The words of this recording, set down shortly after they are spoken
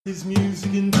His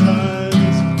music in times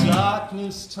of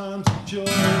darkness, times of joy.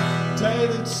 Day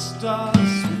that starts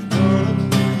with one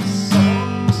of his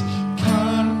songs.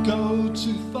 Can't go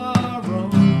too far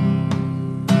wrong.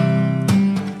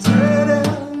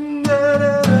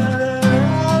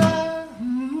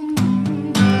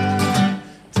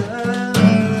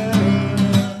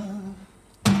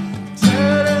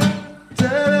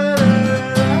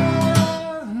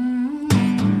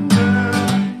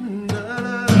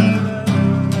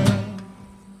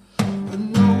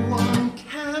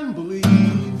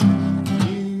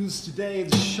 Today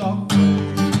the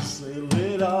shockwaves, they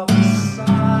lit up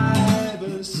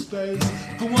cyberspace.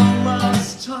 For one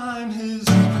last time his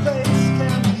face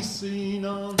can be seen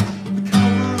on the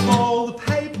cover of all the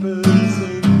papers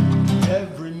in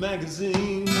every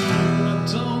magazine. I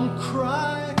don't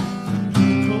cry for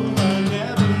people I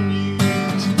never knew.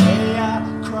 Today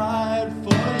I cried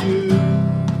for you.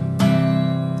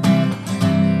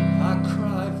 I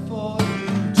cried for you.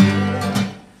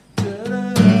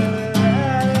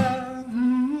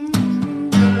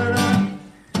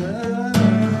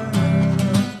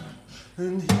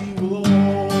 And he will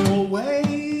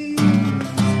always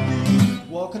be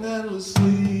walking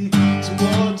endlessly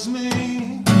towards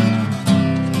me.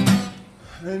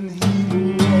 And he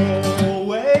will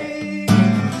always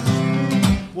be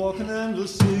walking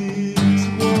endlessly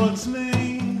towards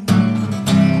me.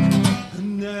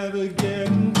 And never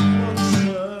getting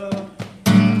closer.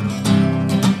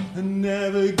 And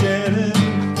never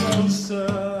getting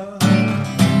closer.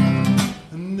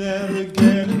 And never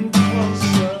getting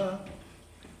closer.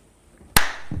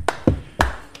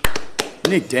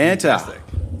 Nick Danter.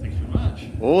 Thank you very much.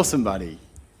 Awesome, buddy.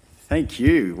 Thank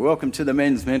you. Welcome to the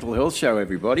Men's Mental Health Show,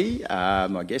 everybody.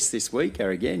 My guest this week are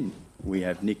again, we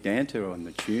have Nick Danter on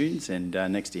the tunes, and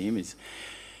next to him is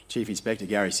Chief Inspector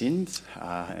Gary Sims,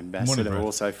 Ambassador Morning,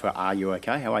 also for Are You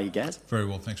OK? How are you, Gaz? Very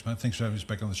well, thanks, mate. Thanks for having us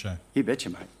back on the show. You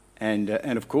betcha, mate. And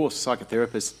of course,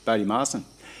 psychotherapist Bodie Marsden.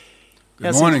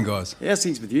 Good morning, guys. How's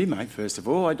things with you, mate, first of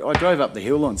all? I drove up the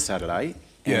hill on Saturday,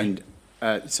 and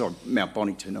Mount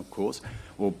Bonington, of course,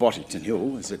 or Bottington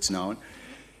Hill, as it's known.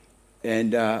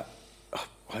 And I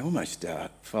almost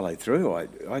followed through. I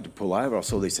had to pull over. I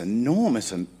saw this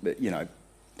enormous,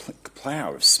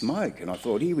 plough of smoke, and I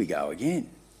thought, here we go again.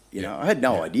 I had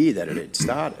no idea that it had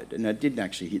started, and it didn't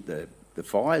actually hit the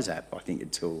fires app, I think,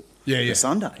 until the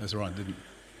Sunday. That's right, didn't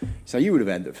So you would have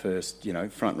had the first,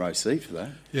 front row seat for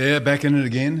that. Yeah, back in it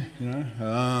again,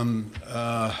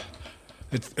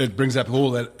 It brings up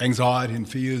all that anxiety and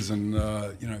fears and,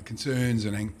 concerns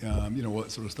and, all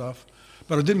that sort of stuff.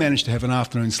 But I did manage to have an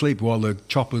afternoon sleep while the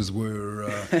choppers were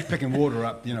picking water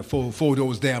up, four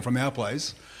doors down from our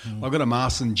place. I've got a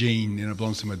Marsden gene,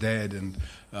 belongs to my dad, and,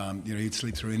 he'd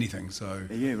sleep through anything. So,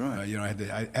 yeah, right. I had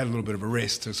a little bit of a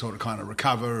rest to sort of kind of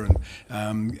recover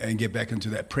and get back into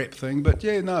that prep thing. But,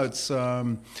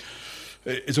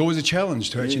 it's always a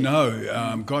challenge to actually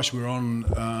know.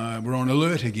 We're on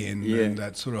alert again, and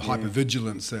that sort of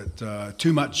hypervigilance. That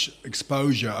too much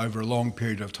exposure over a long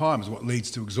period of time is what leads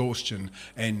to exhaustion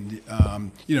and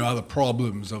other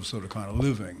problems of sort of kind of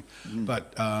living.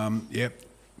 But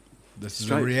this is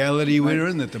the reality we're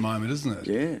in at the moment, isn't it?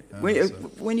 Yeah.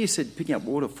 When you said picking up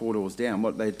water 4 doors down,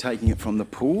 what, they're taking it from the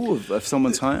pool of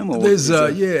someone's home? Or there's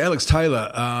Alex Taylor,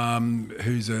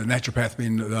 who's a naturopath,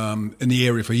 been in the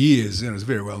area for years, is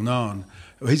very well known.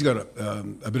 He's got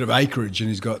a bit of acreage,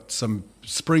 and he's got some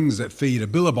springs that feed a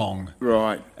billabong.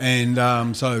 Right. And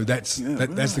so that's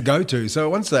the go-to. So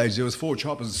at one stage there was 4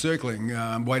 choppers circling,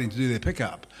 waiting to do their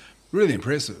pickup. Really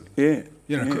impressive. Yeah.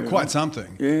 Quite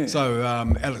something. Yeah. So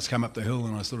Alex came up the hill,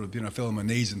 and I sort of fell on my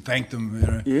knees and thanked him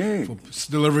for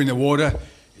delivering the water.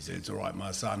 He said, "It's all right,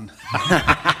 my son." I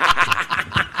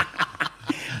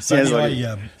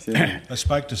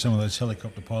spoke to some of those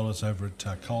helicopter pilots over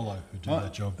at Colo who do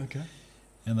that job. Okay.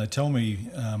 And they tell me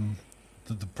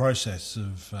that the process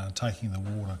of taking the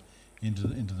water into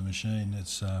the machine,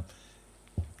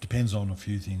 depends on a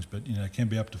few things, but it can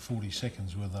be up to 40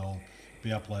 seconds where they'll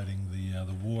be uploading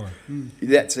the water.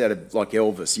 That's out of like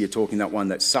Elvis. You're talking that one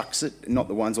that sucks it, not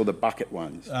the ones or the bucket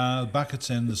ones.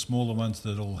 Buckets and the smaller ones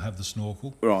that'll have the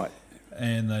snorkel. Right.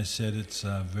 And they said it's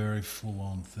very full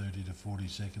on, 30 to 40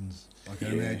 seconds. I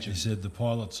can imagine. He said the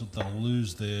pilots, they'll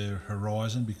lose their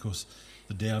horizon because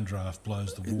the downdraft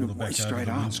blows the water back over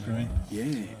the windscreen.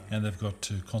 Yeah. And they've got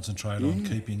to concentrate on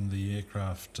keeping the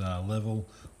aircraft level,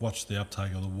 watch the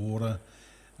uptake of the water,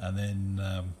 and then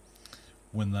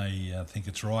when they think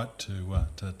it's right to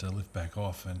lift back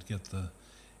off and get the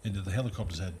And the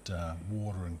helicopters had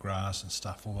water and grass and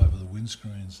stuff all over the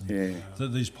windscreens.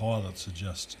 And these pilots are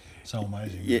just so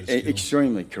amazing. Yeah,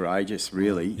 extremely courageous,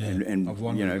 really. Yeah. And I've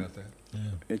wondered about that.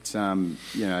 Yeah. it's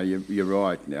you're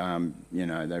right.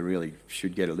 They really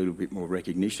should get a little bit more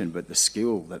recognition. But the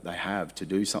skill that they have to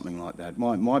do something like that.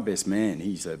 My best man,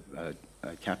 he's a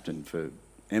captain for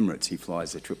Emirates. He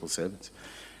flies the 777s,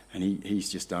 and he's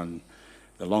just done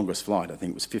the longest flight. I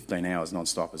think it was 15 hours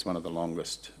non-stop. It's one of the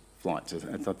longest flights. I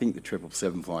think the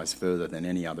 777 flies further than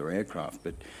any other aircraft,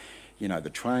 but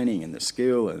the training and the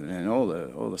skill and all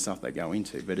the stuff they go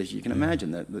into. But as you can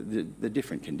imagine, the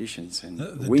different conditions and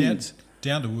the winds.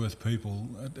 Down to earth people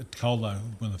at Coldo,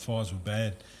 when the fires were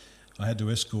bad, I had to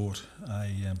escort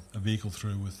a vehicle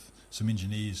through with some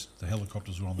engineers. The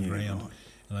helicopters were on the ground, right,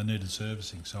 and they needed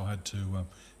servicing, so I had to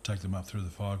take them up through the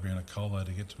fire ground at Coldo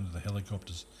to get them to the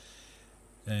helicopters.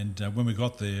 And when we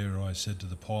got there, I said to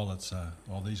the pilots,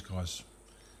 these guys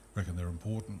reckon they're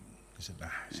important. He said,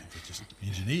 they're just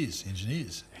engineers.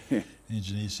 The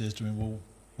engineer says to me, well,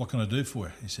 what can I do for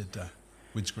you? He said,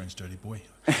 windscreen's dirty, boy.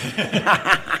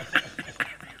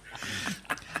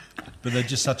 But they're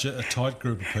just such a tight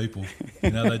group of people.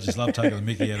 They just love taking the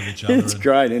mickey out of each other. It's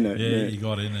great, isn't it? Yeah, you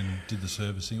got in and did the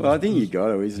servicing. Well, I think you got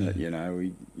to, isn't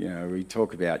it? We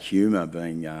talk about humour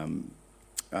being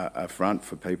a front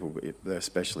for people,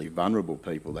 especially vulnerable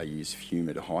people. They use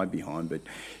humour to hide behind. But,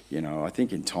 I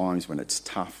think in times when it's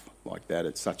tough like that,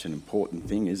 it's such an important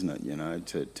thing, isn't it?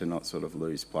 To not sort of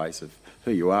lose place of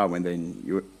who you are when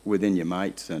you're within your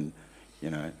mates, and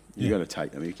you got to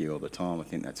take the mickey all the time. I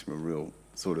think that's a real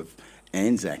sort of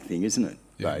Anzac thing, isn't it?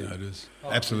 Yeah, no, it is.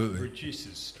 Absolutely. It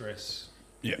reduces stress.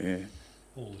 Yeah.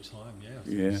 All the time.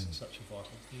 Yeah. It's such a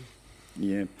vital thing.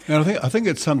 Yeah, and I think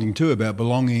it's something too about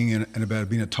belonging and about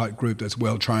being a tight group that's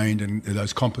well trained, and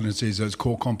those competencies, those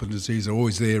core competencies, are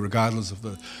always there regardless of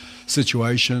the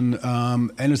situation.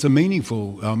 And it's a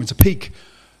meaningful, it's a peak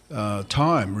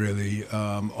time really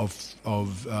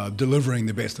of delivering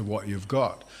the best of what you've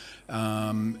got.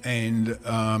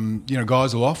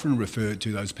 Guys will often refer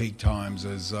to those peak times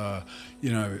as, I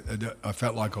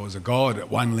felt like I was a god at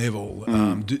one level,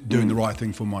 doing the right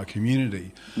thing for my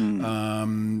community.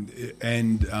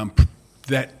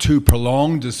 That too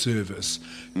prolonged a service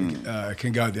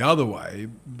can go the other way,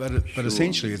 but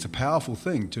essentially it's a powerful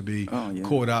thing to be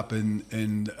caught up in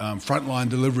frontline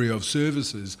delivery of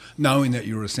services, knowing that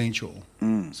you're essential.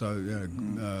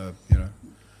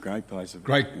 Great place.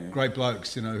 Great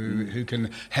blokes, who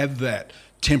can have that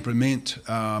temperament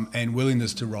and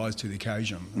willingness to rise to the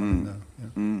occasion.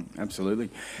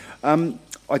 Absolutely.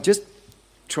 I just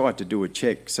tried to do a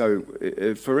check. So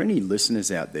for any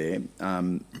listeners out there,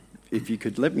 if you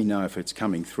could let me know if it's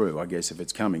coming through. I guess if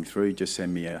it's coming through, just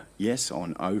send me a yes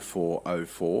on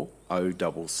 0404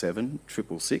 077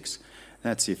 666.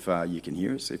 That's if you can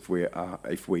hear us, if we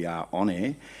are on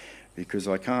air. Because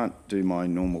I can't do my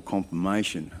normal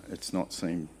confirmation. It's not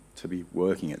seemed to be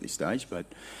working at this stage, but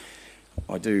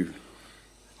I do,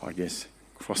 I guess,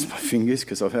 cross my fingers,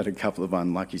 because I've had a couple of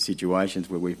unlucky situations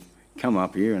where we've come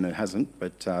up here and it hasn't,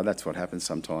 but that's what happens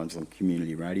sometimes on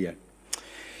community radio.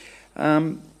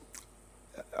 I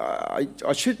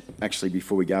should actually,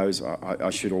 before we go,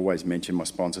 I should always mention my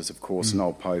sponsors, of course,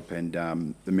 Noel Pope and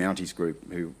the Mounties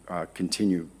Group, who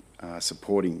continue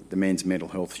supporting the Men's Mental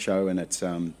Health Show, and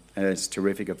it's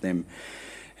terrific of them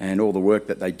and all the work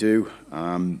that they do.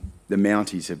 The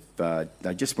Mounties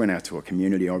they just went out to a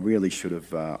community. I really should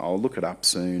have. I'll look it up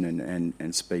soon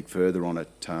and speak further on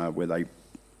it, where they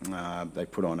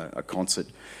put on a concert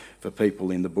for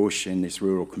people in the bush in this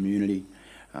rural community.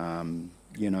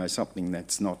 Something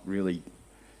that's not really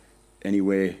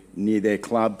anywhere near their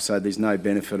club, so there's no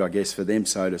benefit, I guess, for them,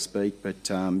 so to speak. But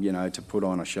to put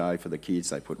on a show for the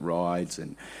kids, they put rides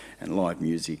and live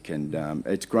music, and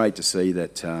it's great to see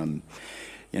that an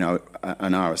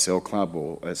RSL club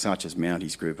or such as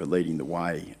Mounties Group are leading the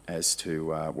way as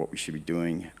to what we should be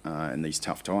doing in these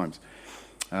tough times.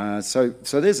 So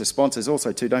there's the sponsors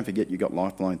also too. Don't forget, you got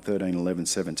Lifeline 13 11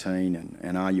 17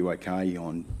 and Are You OK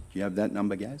on? Do you have that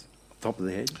number, Gaz? Top of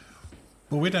the head?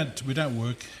 Well, we don't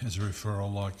work as a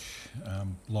referral like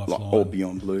Lifeline or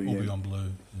Beyond Blue. Beyond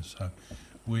Blue. So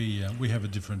we have a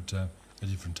different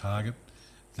target.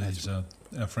 These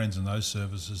our friends in those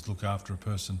services look after a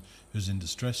person who's in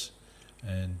distress,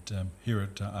 and here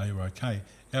at Are You OK,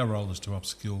 our role is to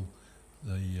upskill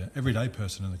the everyday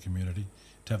person in the community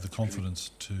to have the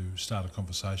confidence to start a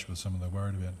conversation with someone they're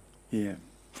worried about. Yeah,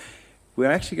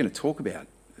 we're actually going to talk about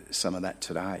some of that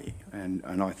today, and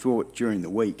I thought during the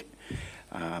week,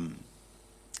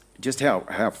 just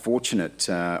how fortunate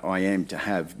I am to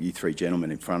have you three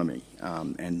gentlemen in front of me,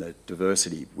 and the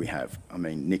diversity we have. I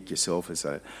mean, Nick, yourself as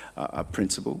a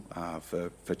principal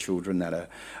for children that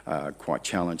are quite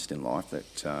challenged in life,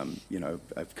 that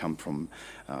have come from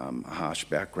harsh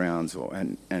backgrounds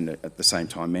and at the same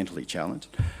time mentally challenged.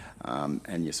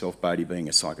 And yourself, Bodie, being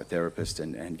a psychotherapist,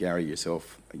 and Gary,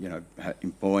 yourself,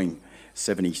 employing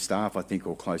 70 staff, I think,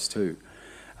 or close to.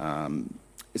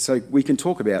 So we can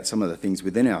talk about some of the things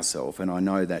within ourselves, and I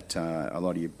know that a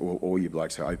lot of you, or all you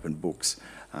blokes, are open books.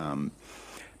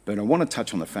 But I want to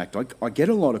touch on the fact I get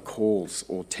a lot of calls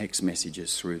or text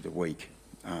messages through the week.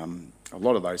 A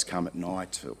lot of those come at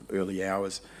night, early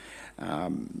hours,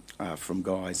 from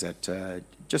guys that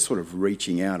just sort of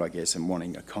reaching out, I guess, and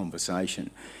wanting a conversation.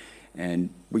 And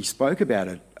we spoke about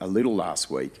it a little last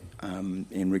week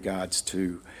in regards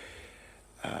to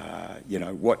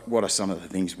what are some of the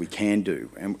things we can do?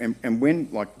 And when,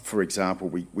 like, for example,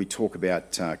 we talk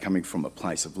about coming from a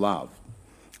place of love,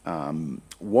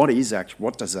 what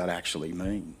does that actually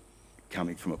mean,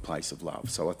 coming from a place of love?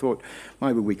 So I thought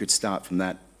maybe we could start from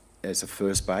that as a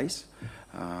first base,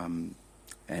 and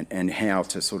how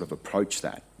to sort of approach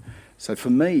that. So for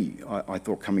me, I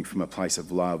thought coming from a place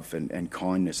of love and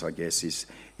kindness, I guess, is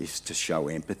to show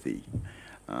empathy.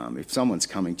 If someone's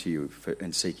coming to you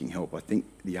and seeking help, I think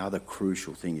the other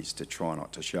crucial thing is to try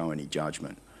not to show any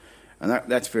judgment, and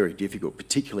that's very difficult,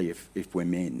 particularly if we're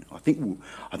men. I think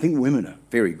women are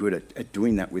very good at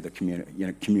doing that with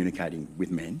communicating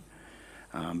with men.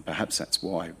 Perhaps that's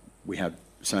why we have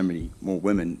so many more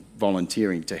women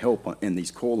volunteering to help in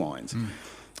these call lines.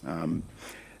 And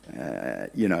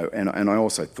I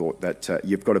also thought that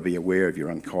you've got to be aware of your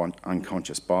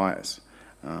unconscious bias.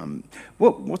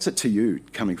 What's it to you,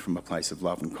 coming from a place of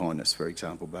love and kindness, for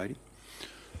example, Bodie?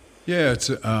 Yeah, it's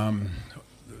the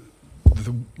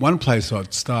one place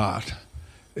I'd start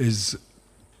is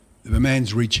the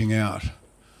man's reaching out.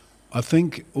 I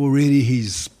think already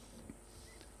he's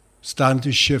starting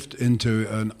to shift into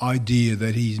an idea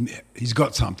that he's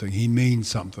got something, he means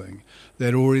something,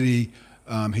 that already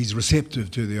he's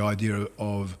receptive to the idea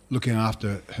of looking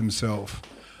after himself.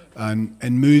 And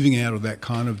moving out of that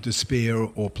kind of despair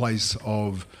or place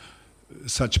of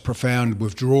such profound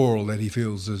withdrawal that he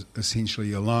feels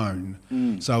essentially alone.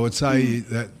 So I would say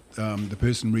that the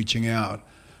person reaching out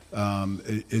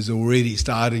is already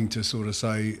starting to sort of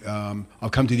say,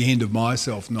 I've come to the end of my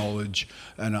self-knowledge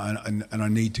and I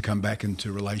need to come back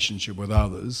into relationship with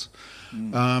others.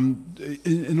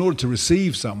 In order to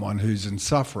receive someone who's in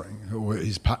suffering or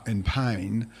is in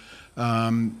pain,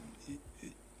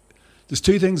 there's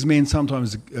two things men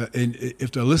sometimes,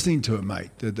 if they're listening to a mate,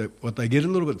 that what they get a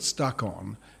little bit stuck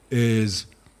on is,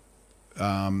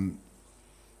 I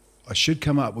should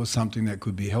come up with something that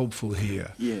could be helpful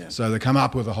here. Yeah. So they come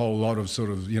up with a whole lot of sort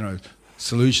of,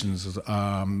 solutions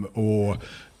or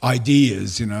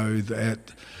ideas, that,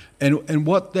 and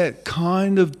what that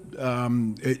kind of,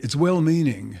 it's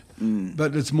well-meaning,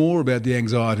 but it's more about the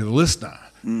anxiety of the listener.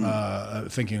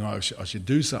 Thinking I should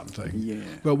do something,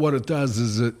 but what it does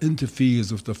is it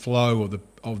interferes with the flow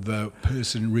of the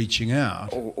person reaching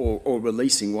out, or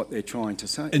releasing what they're trying to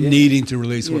say, and needing to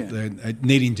release what they're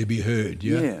needing to be heard.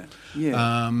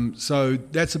 So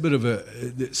that's a bit of a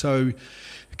so.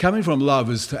 Coming from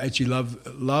love is to actually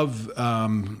love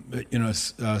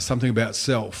something about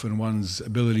self and one's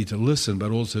ability to listen,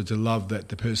 but also to love that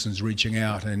the person's reaching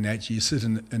out and actually sit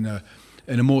in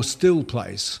a more still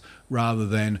place rather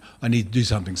than I need to do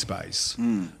something space.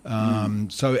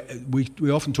 So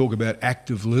we often talk about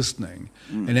active listening,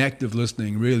 and active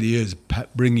listening really is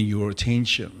bringing your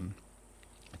attention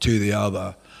to the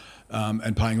other,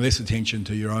 and paying less attention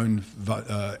to your own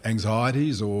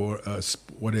anxieties or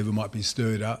whatever might be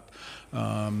stirred up,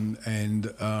 and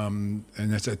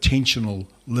that's attentional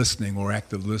listening or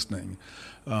active listening.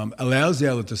 Allows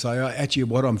the other to say, actually,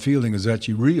 what I'm feeling is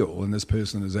actually real, and this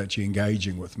person is actually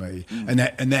engaging with me, and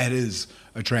that is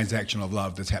a transaction of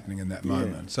love that's happening in that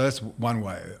moment. So that's one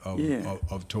way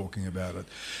of talking about it.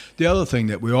 The other thing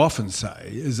that we often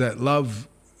say is that love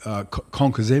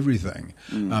conquers everything,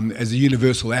 as a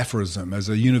universal aphorism, as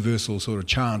a universal sort of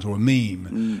chant or a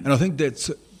meme, and I think that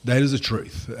is a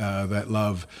truth. That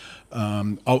love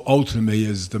ultimately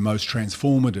is the most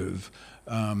transformative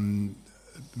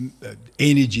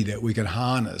energy that we can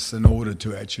harness in order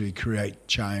to actually create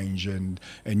change and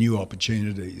new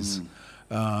opportunities.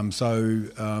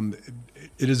 It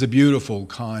is a beautiful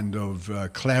kind of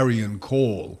clarion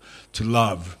call to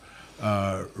love,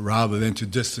 rather than to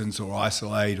distance or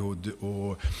isolate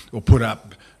or put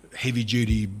up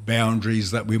heavy-duty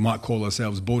boundaries that we might call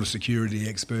ourselves border security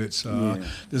experts.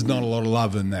 There's not a lot of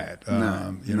love in that,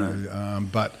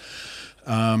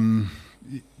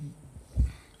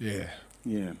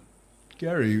 Yeah.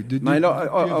 Gary, Mate,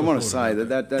 I want to say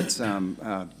that's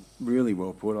really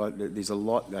well put. There's a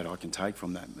lot that I can take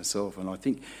from that myself, and I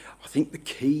think the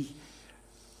key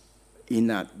in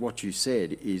that, what you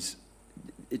said, is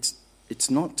it's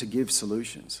not to give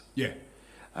solutions. Yeah.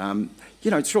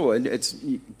 Sure, it's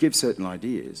give certain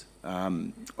ideas, but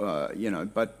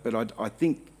I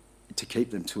think to keep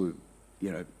them to,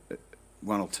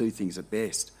 one or two things at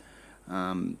best.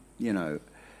 I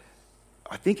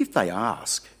think if they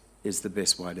ask is the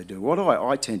best way to do. What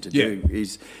I tend to do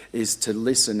is to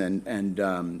listen and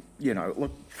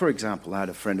look, for example, I had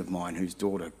a friend of mine whose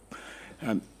daughter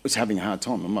was having a hard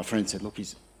time, and my friend said, look,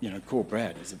 call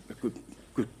Brad, he's a good,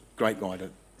 great guy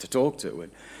to talk to,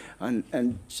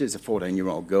 and she's a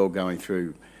 14-year-old girl going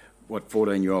through what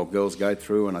 14-year-old girls go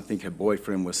through, and I think her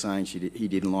boyfriend was saying he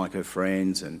didn't like her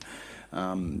friends, and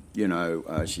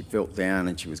she felt down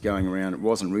and she was going around. It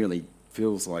wasn't really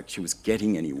feels like she was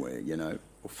getting anywhere,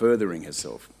 or furthering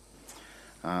herself.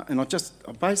 And I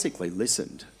basically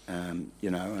listened, and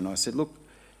I said, look,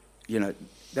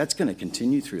 that's going to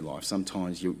continue through life.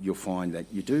 Sometimes you'll find that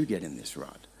you do get in this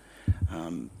rut.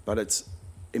 But it's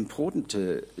important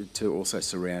to also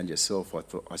surround yourself.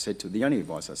 The only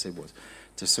advice I said was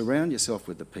to surround yourself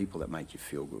with the people that make you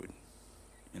feel good.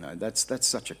 That's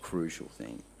such a crucial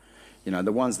thing.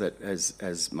 The ones that,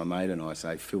 as my mate and I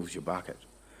say, fills your bucket.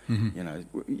 Mm-hmm.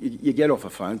 You get off a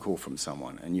phone call from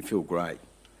someone and you feel great.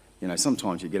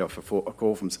 Sometimes you get off a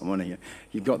call from someone and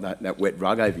you've got that wet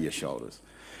rug over your shoulders.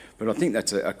 But I think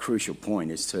that's a crucial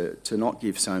point, is to not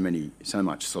give so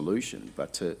much solution,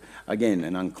 but to, again,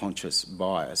 an unconscious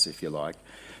bias, if you like,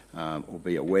 or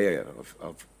be aware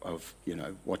of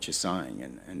what you're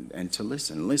saying and to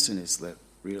listen. Listen is the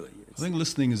really. I think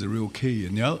listening is a real key.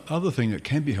 And the other thing that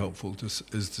can be helpful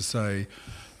is to say,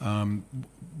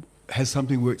 has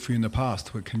something worked for you in the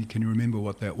past? Can you remember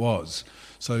what that was?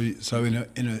 So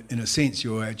in a sense,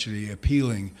 you're actually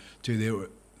appealing to their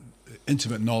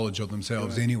intimate knowledge of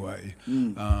themselves anyway,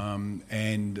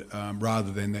 and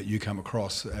rather than that you come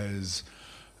across as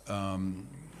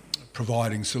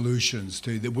providing solutions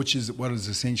to which is what is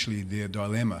essentially their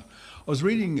dilemma. I was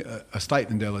reading a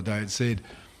statement the other day. It said,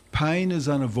 "Pain is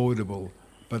unavoidable,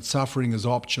 but suffering is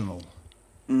optional."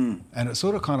 And it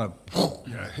sort of kind of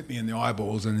hit me in the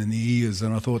eyeballs and in the ears,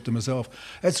 and I thought to myself,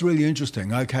 that's really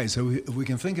interesting. Okay, so if we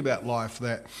can think about life,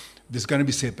 that there's going to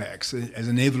be setbacks as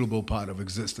an inevitable part of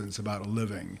existence, about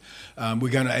living.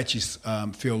 We're going to actually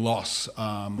feel loss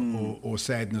or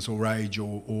sadness or rage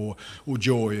or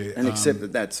joy. And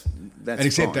accept that's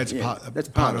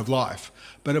part of life.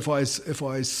 But if I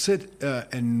sit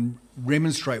and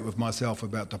remonstrate with myself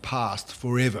about the past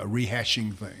forever,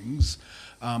 rehashing things,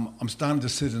 I'm starting to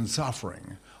sit in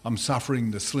suffering. I'm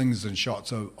suffering the slings and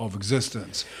shots of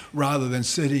existence, rather than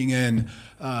sitting in,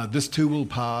 this too will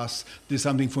pass, there's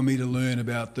something for me to learn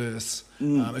about this,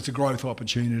 it's a growth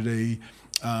opportunity.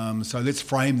 So let's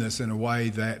frame this in a way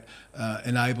that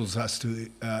enables us to,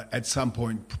 at some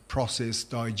point, process,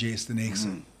 digest and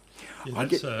exit. Yeah,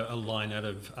 that's a line out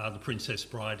of The Princess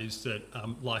Bride, is that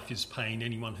life is pain.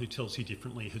 Anyone who tells you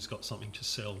differently has got something to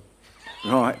sell.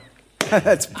 Right.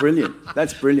 That's brilliant.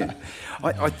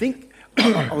 I think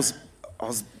I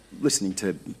was listening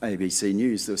to ABC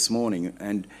News this morning,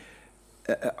 and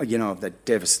of that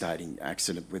devastating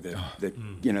accident with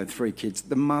the 3 kids.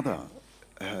 The mother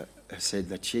said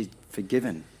that she'd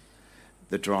forgiven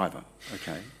the driver.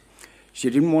 Okay,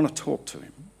 she didn't want to talk to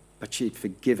him, but she'd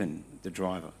forgiven the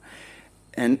driver.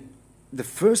 And the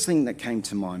first thing that came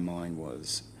to my mind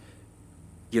was,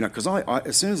 because I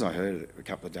as soon as I heard it a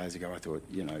couple of days ago, I thought,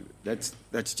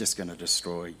 that's just going to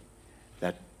destroy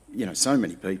that, so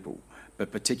many people,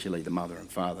 but particularly the mother and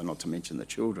father, not to mention the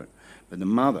children. But the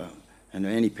mother and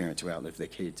any parents who outlive their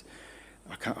kids,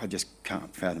 I just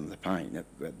can't fathom the pain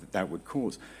that would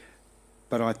cause.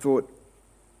 But I thought,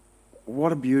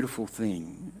 what a beautiful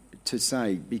thing to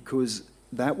say, because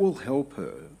that will help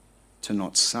her to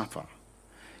not suffer.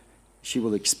 She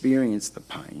will experience the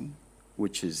pain,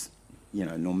 which is,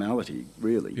 normality,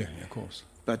 really. Yeah, of course.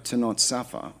 But to not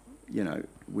suffer,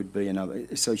 would be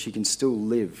another. So she can still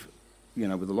live,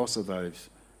 with the loss of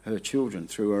her children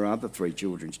through her other 3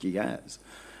 children she has.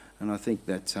 And I think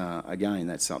that, again,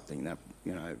 that's something that,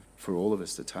 for all of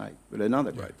us to take. But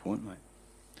another great point, mate.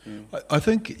 I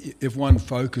think if one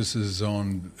focuses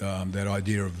on that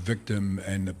idea of victim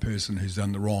and the person who's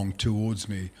done the wrong towards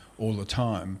me all the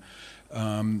time,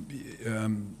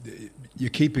 you're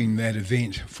keeping that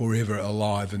event forever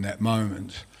alive in that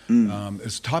moment.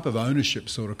 It's a type of ownership,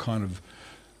 sort of kind of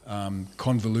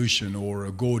convolution or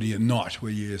a Gordian knot,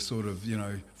 where you're sort of,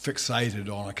 fixated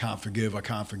on I can't forgive, I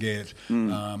can't forget,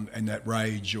 and that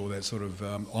rage or that sort of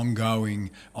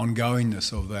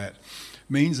ongoingness of that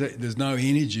means that there's no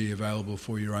energy available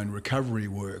for your own recovery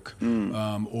work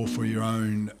or for your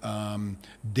own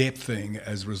depthing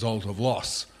as a result of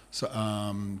loss. So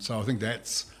I think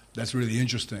that's really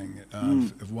interesting.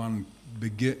 If one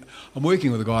I'm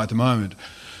working with a guy at the moment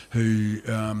who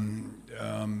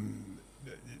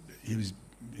he was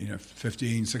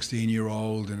 15,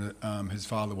 16-year-old, and his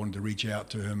father wanted to reach out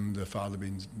to him. The father had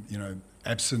been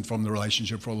absent from the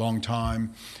relationship for a long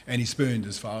time, and he spurned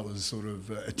his father's sort of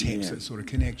attempts at sort of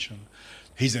connection.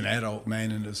 He's an adult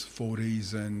man in his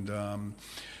 40s, and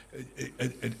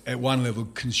at one level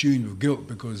consumed with guilt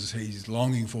because he's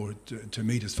longing for it to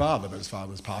meet his father, but his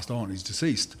father's passed on, he's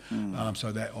deceased,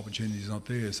 so that opportunity is not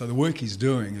there. So the work he's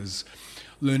doing is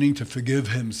learning to forgive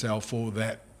himself for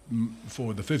the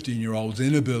 15-year-old's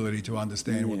inability to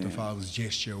understand what the father's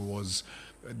gesture was,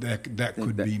 that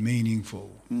could be meaningful.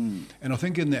 And I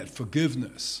think in that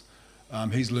forgiveness,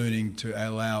 he's learning to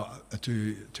allow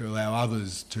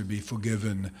others to be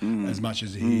forgiven as much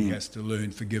as he has to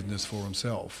learn forgiveness for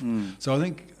himself. So I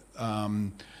think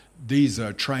these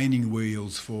are training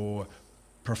wheels for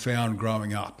profound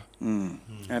growing up.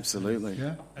 Absolutely.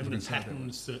 Yeah. And the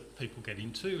patterns that people get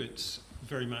into, it's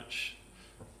very much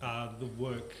the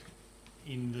work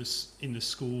in the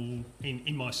school,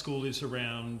 in my school, is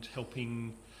around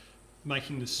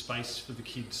making the space for the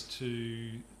kids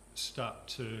to start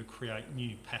to create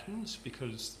new patterns,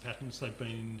 because the patterns have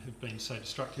been so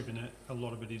destructive, and a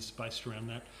lot of it is based around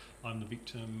that. I'm the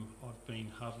victim, I've been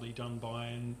hardly done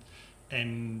by,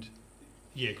 and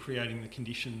creating the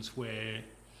conditions where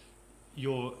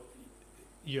you're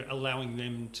allowing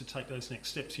them to take those next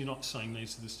steps. You're not saying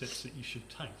these are the steps that you should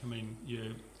take. I mean,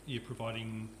 you're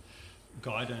providing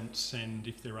guidance, and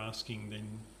if they're asking, then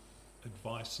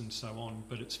advice and so on.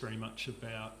 But it's very much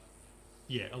about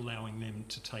allowing them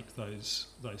to take those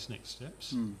next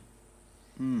steps.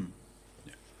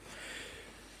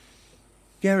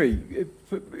 Gary,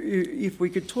 if we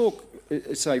could talk,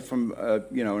 say, from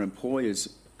an employer's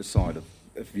side of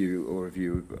view, or a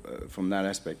view from that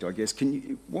aspect, I guess.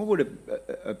 What would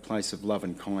a place of love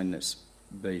and kindness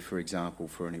be, for example,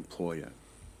 for an employer?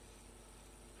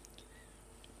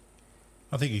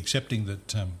 I think accepting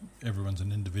that everyone's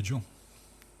an individual,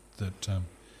 that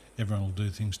everyone will do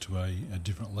things to a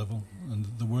different level, and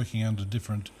they're working under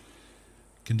different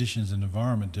conditions and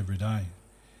environment every day.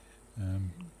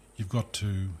 You've got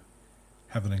to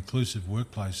have an inclusive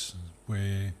workplace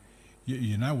where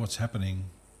you know what's happening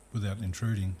without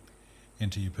intruding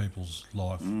into your people's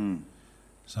life.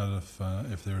 So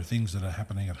if there are things that are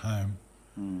happening at home,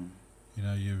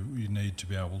 you need to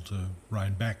be able to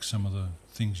rein back some of the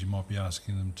things you might be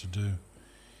asking them to do.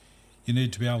 You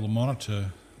need to be able to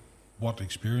monitor what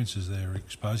experiences they're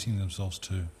exposing themselves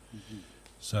to,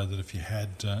 so that if you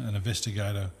had an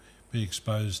investigator be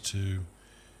exposed to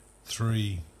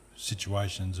 3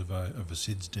 situations of a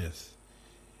SIDS death,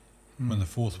 when the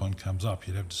 4th one comes up,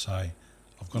 you'd have to say,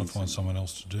 I've got to find someone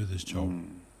else to do this job.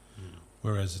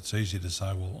 Whereas it's easy to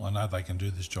say, well, I know they can do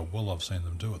this job well, I've seen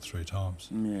them do it 3 times.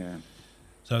 Yeah.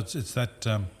 So it's that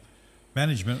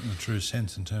management in the true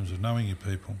sense, in terms of knowing your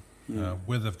people,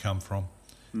 where they've come from,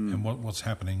 and what's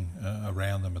happening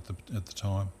around them at the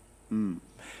time.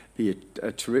 Be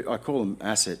I call them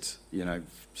assets. To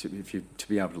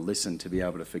be able to listen, to be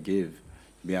able to forgive,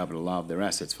 to be able to love. They're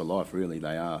assets for life. Really,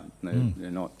 they are.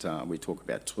 They're not. We talk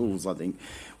about tools, I think,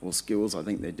 or skills. I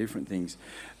think they're different things.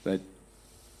 But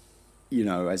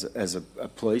as a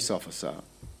police officer,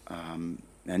 and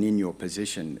in your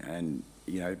position, and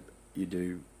you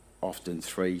do often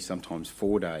 3, sometimes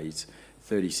 4 days,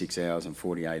 36 hours and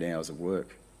 48 hours of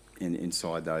work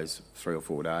inside those 3 or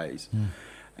 4 days.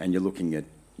 And you're looking at,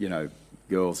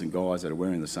 girls and guys that are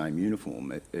wearing the same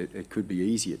uniform. It could be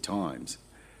easy at times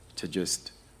to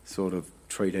just sort of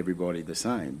treat everybody the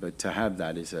same, but to have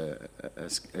that as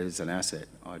an asset,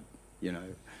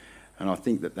 and I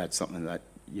think that's something that,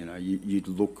 you'd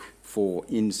look for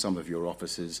in some of your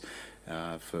officers,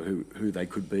 for who they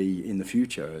could be in the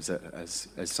future as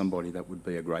somebody that would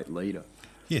be a great leader.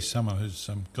 Yes, someone who's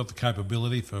got the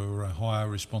capability for higher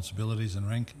responsibilities and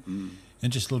rank,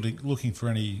 and just looking for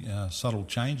any subtle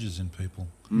changes in people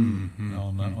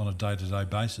on a day-to-day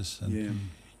basis. And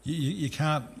you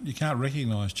can't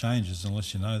recognise changes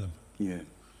unless you know them. Yeah.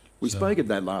 We So- spoke of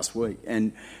that last week,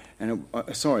 and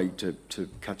sorry to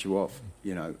cut you off.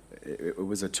 You know, it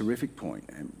was a terrific point,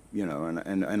 and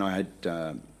I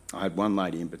had one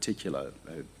lady in particular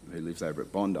who lives over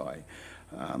at Bondi,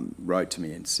 wrote to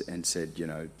me and said, you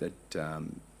know, that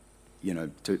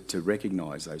to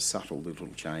recognise those subtle little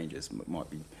changes. It might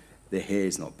be their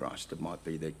hair's not brushed, it might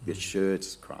be their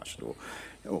shirt's crushed or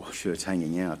shirts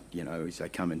hanging out, you know, as they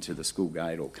come into the school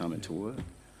gate or come into work.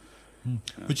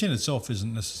 Which in itself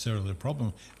isn't necessarily a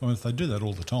problem. I mean, if they do that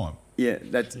all the time, Yeah,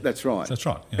 that's right. that's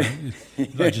right. You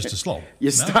know, they're just a slob. You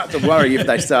No? start to worry if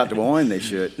they start to iron their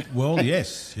shirt. Well,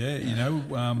 yes, yeah. You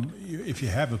know, if you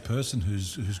have a person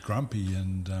who's grumpy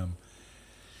and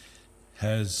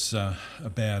has a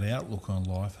bad outlook on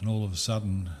life, and all of a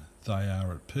sudden they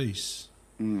are at peace,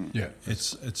 Yeah.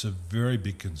 it's a very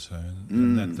big concern,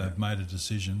 and that they've made a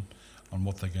decision on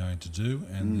what they're going to do,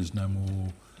 and there's no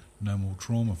more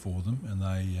trauma for them, and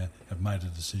they have made a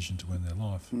decision to end their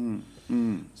life.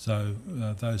 So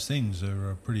those things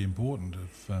are pretty important.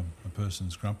 If a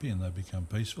person's grumpy and they become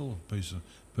peaceful, if a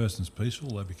person's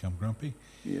peaceful, they become grumpy.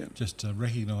 Yeah. Just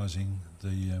recognising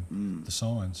the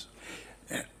signs.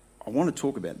 I want to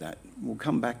talk about that. We'll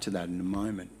come back to that in a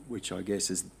moment, which I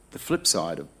guess is the flip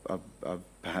side of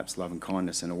perhaps love and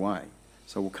kindness in a way.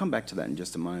 So we'll come back to that in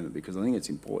just a moment because I think it's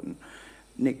important.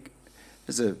 Nick,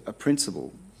 as a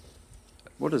principal,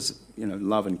 what does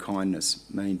love and kindness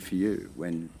mean for you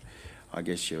when I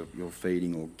guess you're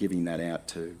feeding or giving that out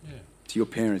to your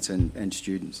parents and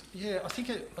students? Yeah, I think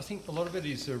a lot of it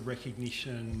is a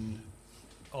recognition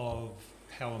of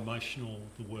how emotional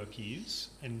the work is,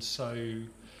 and so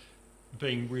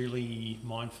being really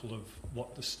mindful of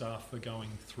what the staff are going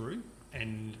through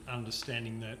and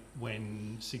understanding that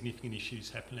when significant issues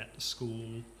happen at the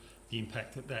school, the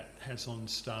impact that has on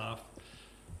staff.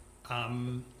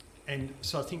 And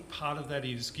so I think part of that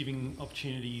is giving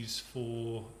opportunities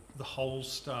for the whole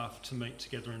staff to meet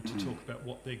together and to talk about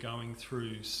what they're going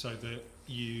through, so that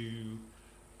you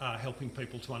are helping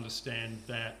people to understand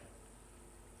that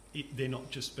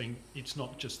it's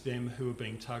not just them who are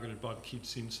being targeted by the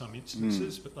kids in some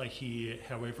instances, but they hear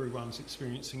how everyone's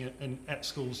experiencing it. And at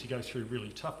schools you go through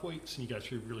really tough weeks and you go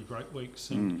through really great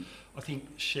weeks, and I think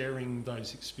sharing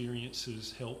those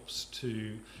experiences helps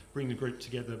to bring the group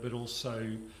together, but also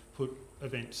put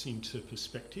events into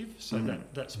perspective. So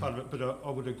that's part of it. But I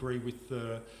would agree with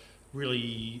the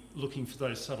really looking for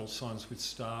those subtle signs with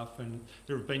staff, and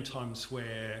there have been times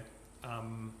where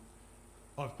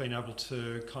I've been able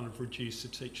to kind of reduce a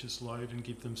teacher's load and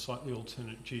give them slightly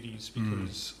alternate duties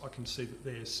because I can see that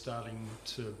they're starting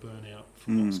to burn out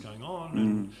from what's going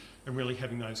on, and really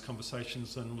having those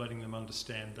conversations and letting them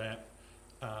understand that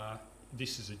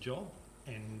this is a job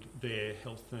and their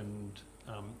health and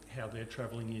how they're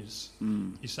travelling is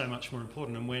so much more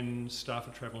important. And when staff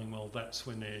are travelling well, that's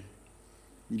when they're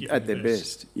at their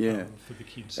best, yeah. For the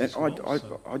kids And as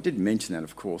well. I did mention that,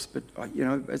 of course, but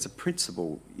as a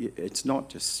principal, it's not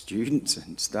just students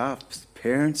and staff, it's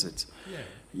parents. It's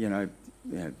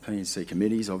P&C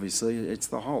committees. Obviously, it's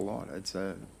the whole lot. It's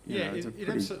it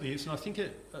absolutely is. And I think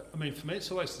for me,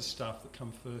 it's always the staff that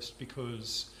come first,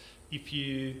 because if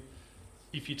you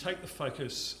take the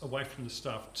focus away from the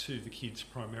staff to the kids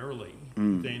primarily,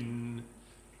 then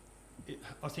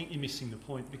I think you're missing the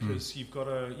point, because you've got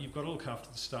to look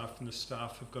after the staff, and the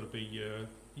staff have got to be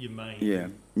your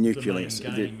main nucleus. The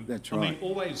main game. That's right. I mean,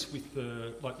 always with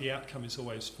the outcome is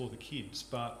always for the kids,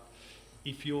 but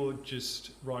if you're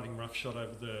just riding roughshod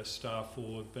over the staff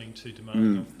or being too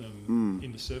demanding of them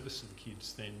in the service of the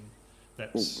kids, then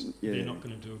they're not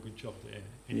going to do a good job there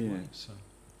anyway. Yeah. So.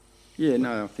 Yeah,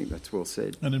 no, I think that's well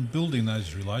said. And in building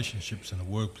those relationships in a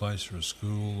workplace or a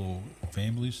school or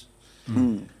families,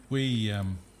 we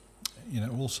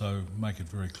also make it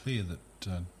very clear that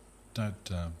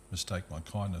don't mistake my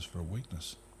kindness for a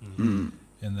weakness, and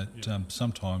that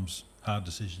sometimes hard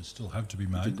decisions still have to be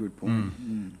made. That's a good point.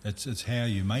 It's how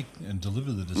you make and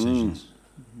deliver the decisions.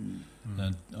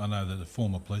 And I know that the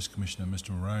former police commissioner,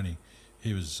 Mr. Moroney,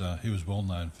 he was well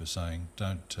known for saying,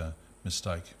 "Don't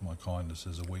mistake my kindness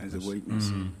as a weakness." As a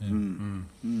weakness.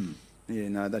 Yeah,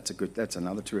 no, that's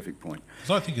another terrific point.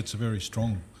 Because I think it's a very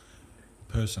strong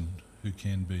person who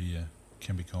can be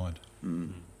kind.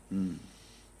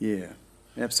 Yeah,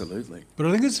 absolutely. But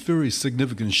I think it's a very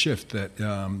significant shift that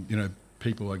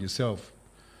people like yourself,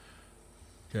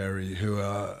 Gary, who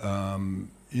are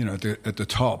at the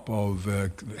top of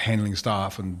handling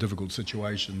staff and difficult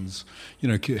situations,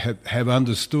 have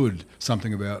understood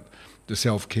something about the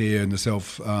self-care and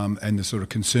the and the sort of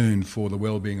concern for the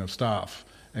well-being of staff,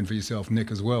 and for yourself,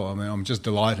 Nick, as well. I mean, I'm just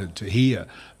delighted to hear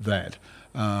that.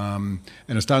 And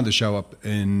it's starting to show up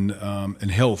in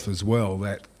health as well,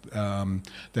 that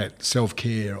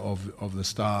self-care of the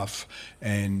staff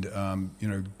and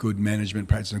good management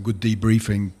practice and good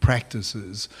debriefing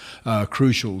practices are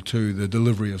crucial to the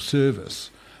delivery of service.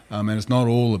 And it's not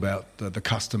all about the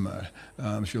customer,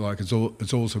 if you like. It's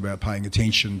also about paying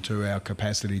attention to our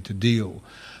capacity to deal,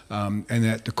 and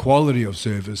that the quality of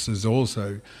service is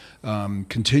also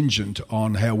contingent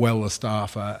on how well the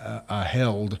staff are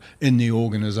held in the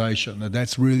organisation. And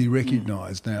that's really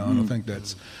recognised now, and I think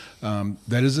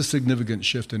that is a significant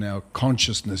shift in our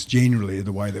consciousness generally,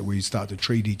 the way that we start to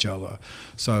treat each other.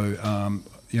 So, I'm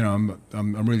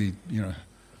really,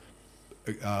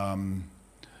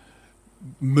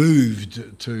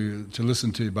 moved to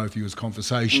listen to both of you's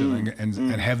conversation and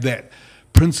have that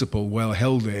principle well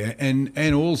held there, and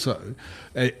also,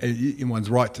 one's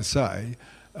right to say,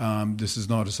 this is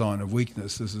not a sign of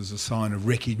weakness. This is a sign of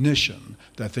recognition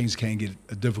that things can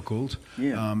get difficult,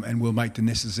 and we'll make the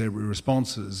necessary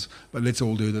responses. But let's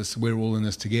all do this. We're all in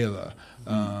this together,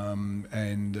 I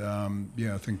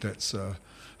think that's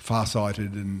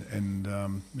far-sighted and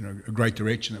a great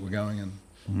direction that we're going in.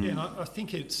 Yeah, I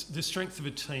think it's the strength of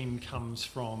a team comes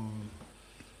from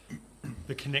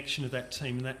the connection of that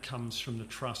team, and that comes from the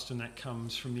trust, and that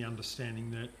comes from the understanding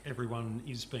that everyone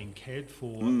is being cared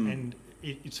for, and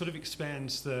it sort of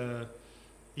expands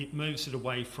it moves it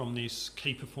away from these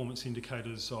key performance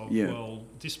indicators of, well,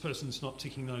 this person's not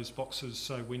ticking those boxes,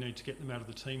 so we need to get them out of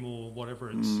the team or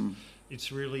whatever.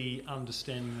 It's really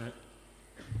understanding that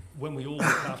when we all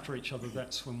look after each other,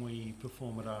 that's when we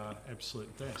perform at our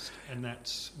absolute best, and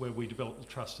that's where we develop the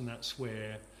trust, and that's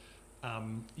where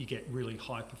you get really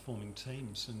high-performing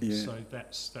teams, and so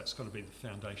that's got to be the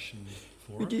foundation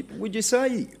for it. Would you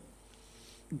say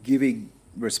giving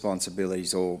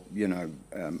responsibilities or,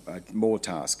 more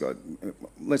tasks,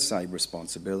 let's say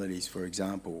responsibilities, for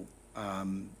example,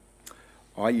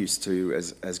 I used to,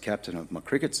 as captain of my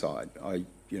cricket side, I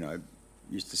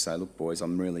used to say, look, boys,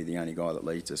 I'm really the only guy that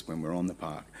leads us when we're on the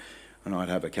park. And I'd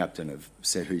have a captain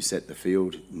who set the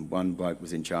field. One bloke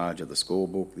was in charge of the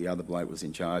scorebook. The other bloke was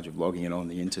in charge of logging it on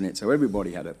the internet. So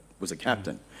everybody was a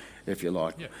captain, if you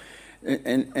like. Yeah.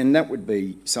 And that would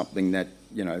be something that,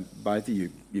 both of you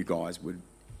guys would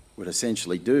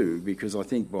essentially do, because I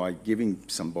think by giving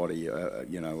somebody, a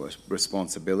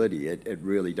responsibility, it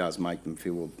really does make them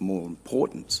feel of more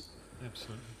importance.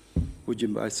 Absolutely. Would you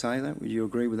both say that? Would you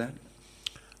agree with that?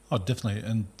 Oh, definitely,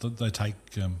 and they take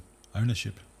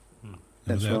ownership.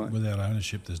 That's right. Without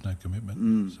ownership, there's no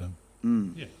commitment. So.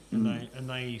 Yeah, and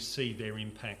they see their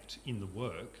impact in the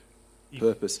work.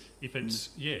 Purpose. If it's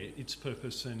it's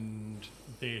purpose, and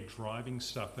they're driving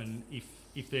stuff. And if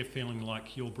they're feeling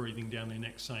like you're breathing down their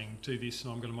neck, saying do this,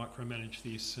 and I'm going to micromanage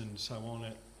this, and so on,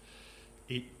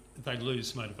 they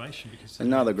lose motivation because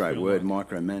another great word,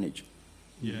 micromanage.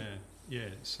 Yeah.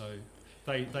 So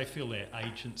they feel their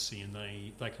agency, and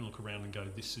they can look around and go,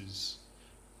 this is.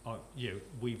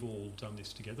 We've all done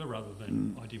this together, rather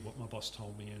than I did what my boss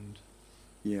told me, and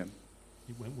it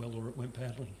went well or it went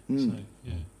badly. So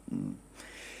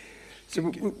So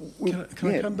can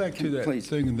I come back to that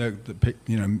thing that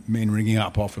men ringing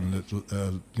up often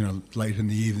late in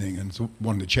the evening and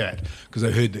wanting to chat because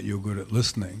they heard that you're good at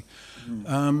listening.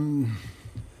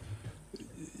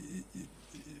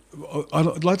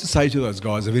 I'd like to say to those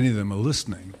guys, if any of them are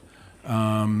listening,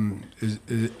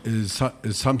 is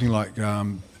something like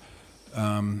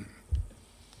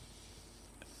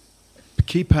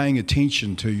keep paying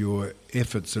attention to your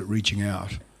efforts at reaching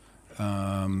out,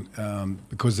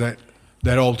 because that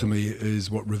ultimately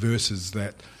is what reverses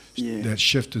that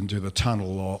shift into the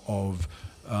tunnel of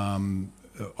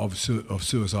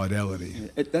suicidality.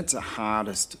 That's the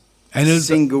hardest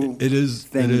thing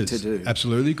to do.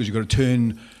 Absolutely, because you've got to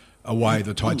turn away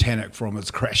the Titanic from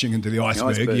its crashing into the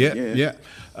iceberg. The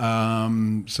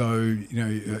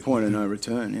point of no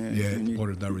return.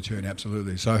 Point of no return.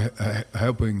 Absolutely. So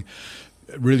helping,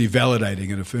 really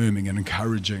validating and affirming and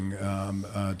encouraging,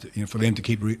 for them to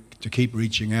keep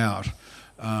reaching out,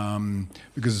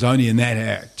 because it's only in that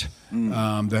act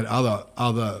that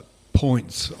other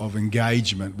points of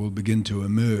engagement will begin to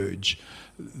emerge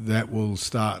that will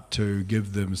start to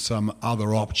give them some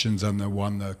other options than the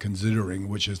one they're considering,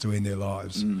 which is to end their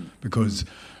lives. Because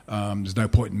there's no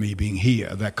point in me being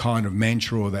here. That kind of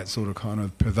mantra, or that sort of kind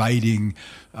of pervading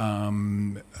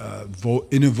inner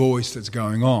voice that's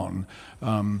going on,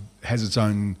 has its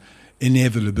own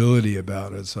inevitability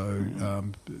about it. So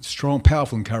strong,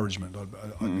 powerful encouragement.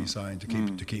 I'd be saying to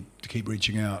keep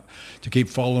reaching out, to keep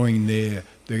following their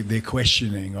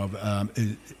questioning of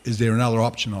is there another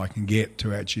option I can get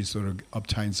to actually sort of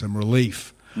obtain some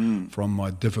relief from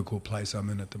my difficult place I'm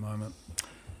in at the moment.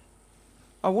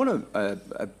 I want to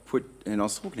put, and I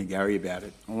was talking to Gary about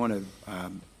it, I want to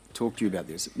talk to you about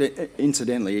this.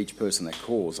 Incidentally, each person that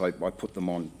calls, I put them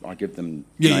on, I give them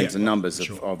names and numbers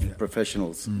of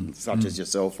professionals such as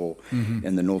yourself or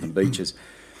in the Northern Beaches.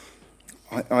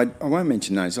 I won't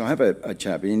mention names. I have a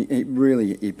chap, and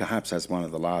he perhaps has one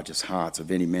of the largest hearts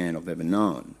of any man I've ever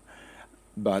known.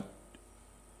 But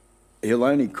he'll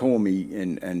only call me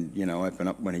and open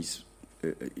up when he's,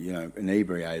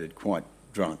 inebriated, quite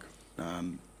drunk.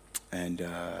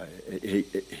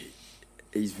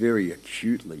 He's very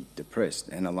acutely depressed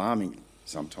and alarming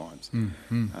sometimes.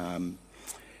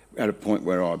 At a point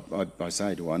where I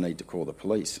say, do I need to call the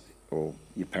police or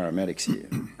your paramedics here?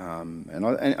 And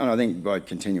I think by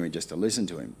continuing just to listen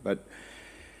to him.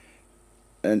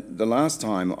 And the last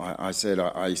time I said,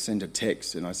 I sent a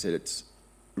text and I said, it's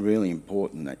really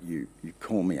important that you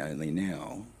call me only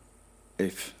now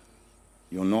if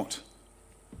you're not,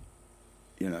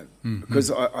 because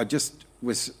I just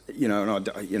was,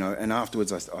 and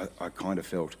afterwards I kind of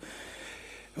felt,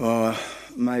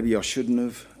 maybe I shouldn't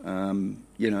have,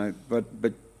 but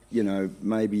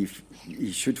maybe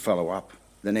he should follow up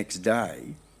the next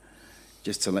day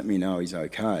just to let me know he's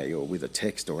okay, or with a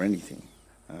text or anything.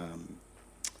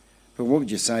 But what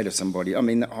would you say to somebody? I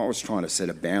mean, I was trying to set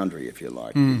a boundary, if you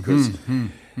like, because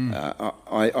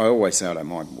I always say I don't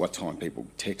mind what time people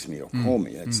text me or call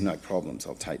me. It's no problems.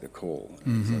 I'll take the call.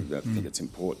 So I think it's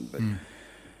important. But,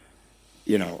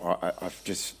 I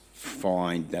just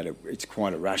find that it's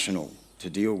quite irrational to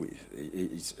deal with.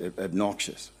 It's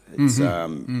obnoxious. It's,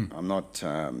 I'm not,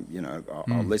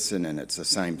 I'll listen and it's the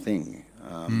same thing.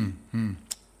 And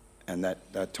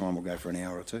that time will go for an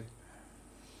hour or two.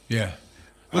 Yeah.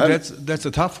 Look, that's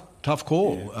a tough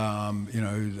call,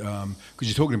 because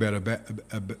you're talking about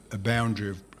a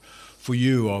boundary for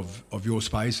you of your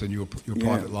space and your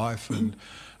private life, and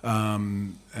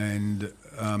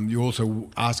you're also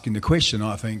asking the question,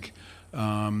 I think,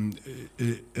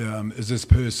 is this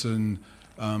person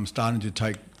starting to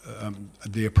take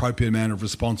the appropriate amount of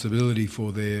responsibility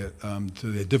for their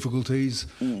difficulties?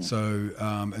 So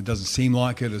it doesn't seem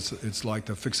like it. It's like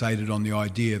they're fixated on the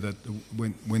idea that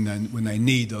when they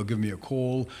need, they'll give me a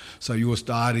call. So you're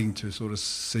starting to sort of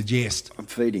suggest. I'm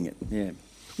feeding it. Yeah.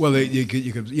 Well, you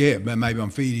could maybe I'm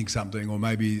feeding something, or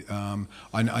maybe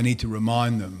I need to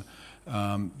remind them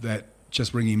that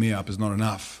just ringing me up is not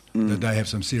enough, that they have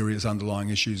some serious underlying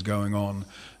issues going on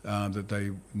that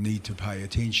they need to pay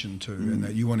attention to, and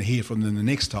that you want to hear from them the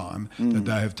next time that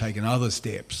they have taken other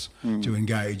steps to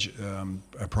engage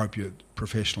appropriate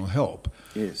professional help,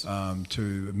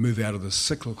 to move out of the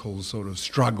cyclical sort of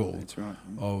struggle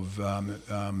of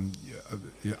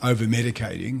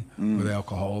over-medicating with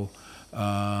alcohol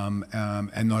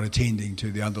and not attending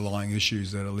to the underlying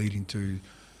issues that are leading to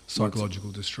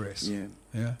psychological distress.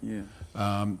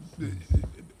 And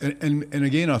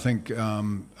again, I think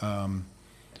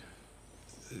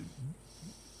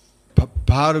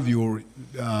part of your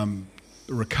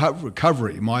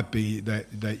recovery might be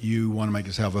that you want to make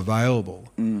yourself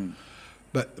available,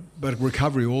 but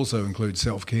recovery also includes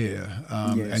self-care,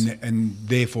 and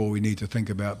therefore we need to think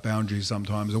about boundaries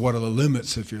sometimes. What are the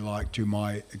limits, if you like, to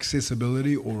my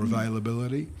accessibility or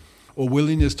availability, or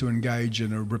willingness to engage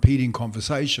in a repeating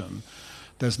conversation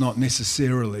that's not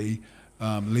necessarily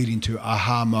leading to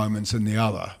aha moments in the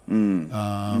other.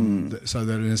 So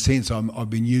that in a sense I've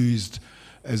been used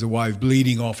as a way of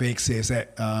bleeding off excess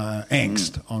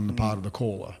angst on the part of the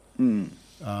caller. You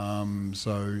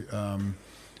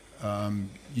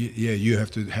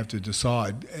have to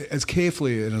decide as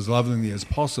carefully and as lovingly as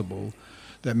possible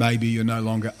that maybe you're no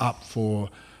longer up for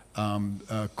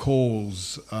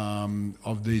calls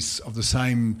of the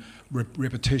same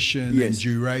repetition and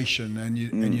duration, and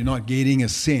you're not getting a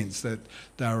sense that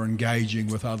they're engaging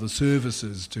with other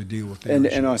services to deal with their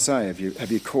issues. And I say, have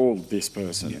you called this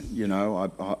person?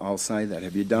 I'll say that.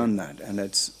 Have you done that? And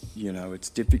it's it's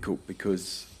difficult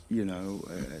because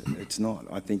it's not.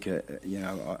 I think I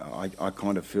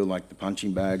kind of feel like the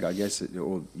punching bag, I guess,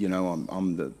 or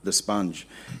I'm the sponge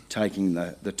taking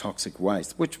the toxic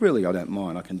waste, which really I don't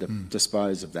mind. I can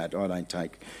dispose of that. I don't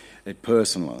take it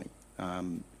personally.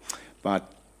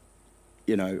 But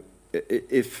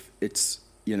if it's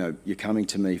you're coming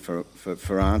to me for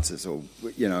answers, or,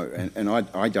 and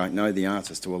I don't know the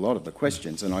answers to a lot of the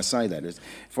questions. And I say that as,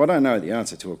 if I don't know the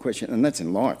answer to a question, and that's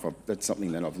in life, that's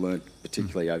something that I've learned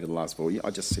particularly over the last 4 years,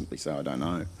 I just simply say I don't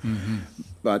know. Mm-hmm.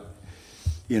 But,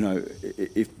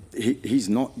 if he's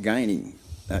not gaining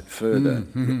that further,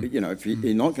 if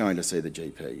you're not going to see the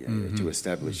GP to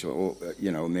establish, or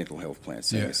a mental health plan,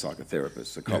 seeing a psychotherapist,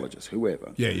 psychologist,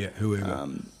 whoever. Whoever.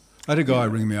 I had a guy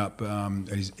ring me up, and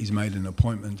he's made an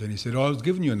appointment, and he said, I was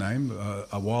giving you a name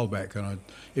a while back, and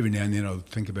every now and then I would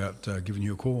think about giving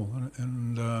you a call.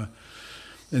 And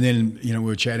then, we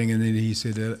were chatting, and then he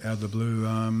said out of the blue,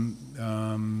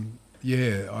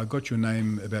 I got your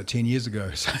name about 10 years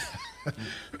ago. So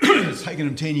it's taken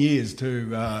him 10 years to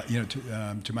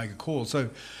make a call.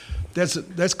 So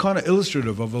that's kind of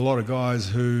illustrative of a lot of guys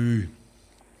who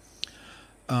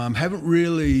haven't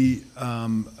really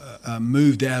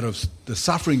moved out of the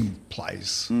suffering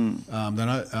place.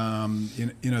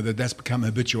 That's become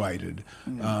habituated.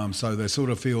 So they sort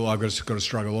of feel, I've just got to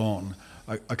struggle on.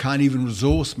 I can't even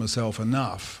resource myself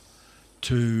enough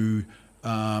to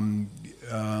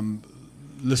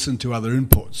listen to other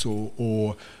inputs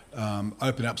or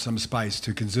open up some space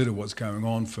to consider what's going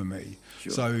on for me.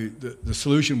 Sure. So the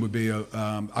solution would be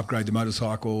upgrade the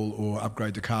motorcycle, or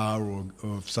upgrade the car, or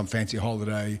some fancy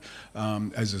holiday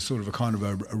as a sort of a kind of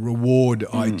a reward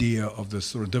idea of the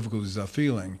sort of difficulties they're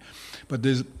feeling. But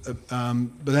but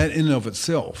that in and of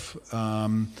itself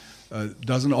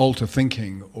doesn't alter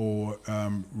thinking or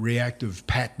reactive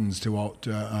patterns to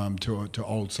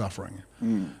old suffering.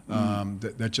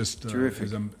 That just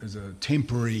is a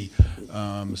temporary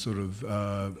sort of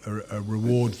a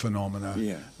reward phenomena.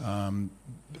 Yeah.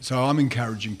 So I'm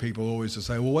encouraging people always to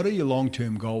say, well, what are your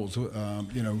long-term goals? Where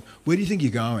do you think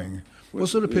you're going? What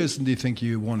sort of person do you think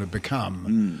you want to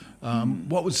become?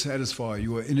 What would satisfy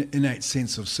your innate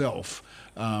sense of self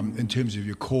in terms of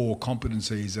your core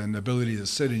competencies and ability to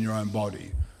sit in your own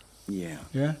body? Yeah.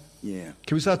 Yeah? Yeah.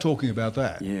 Can we start talking about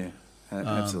that? Yeah,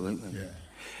 absolutely.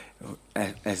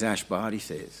 As Ash Barty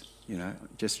says,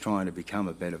 just trying to become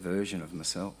a better version of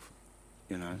myself.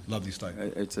 Lovely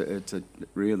statement.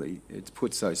 It's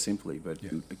put so simply, but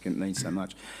it can mean so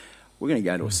much. We're going to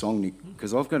go to a song, Nick,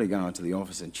 because I've got to go into the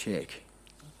office and check.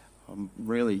 I'm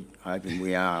really hoping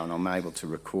we are, and I'm able to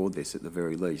record this at the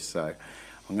very least. So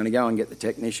I'm going to go and get the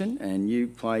technician, and you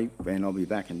play, and I'll be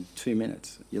back in 2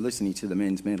 minutes. You're listening to the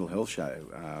Men's Mental Health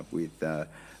Show with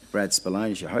Brad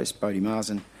Spillane as your host, Bodie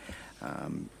Marsden,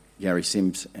 Gary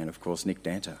Sims, and of course Nick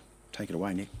Danter. Take it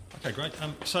away, Nick. Okay, great.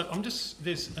 So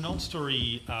there's an old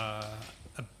story,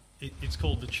 it's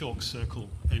called the Chalk Circle,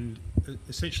 and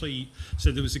essentially,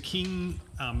 so there was a king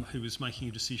who was making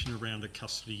a decision around a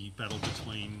custody battle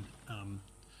between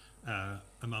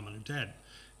a mum and a dad.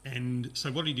 And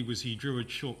so what he did was he drew a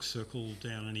chalk circle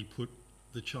down and he put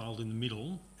the child in the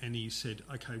middle, and he said,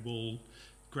 okay, we'll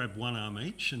grab one arm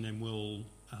each, and then we'll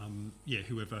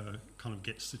whoever kind of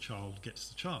gets the child.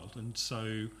 And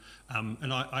so,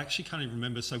 and I actually can't even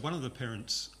remember. So one of the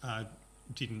parents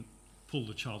didn't pull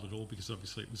the child at all because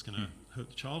obviously it was going to hurt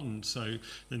the child. And so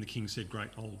then the king said, great,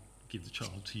 I'll give the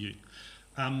child to you.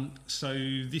 So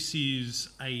this is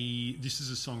a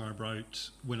song I wrote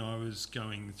when I was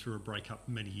going through a breakup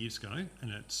many years ago,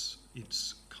 and it's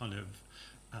kind of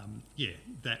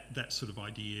that sort of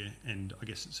idea, and I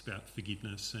guess it's about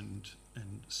forgiveness and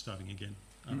starting again.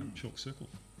 Chalk Circle.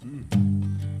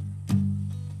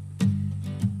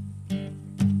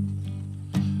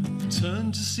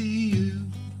 Turn to see you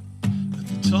at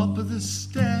the top of the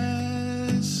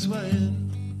stairs swaying.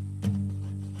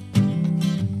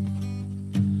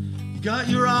 You got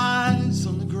your eyes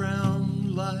on the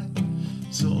ground like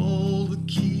it's all that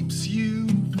keeps you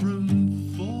from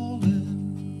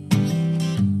falling.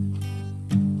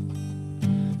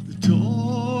 The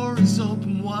door is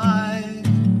open wide.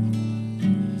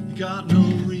 Got no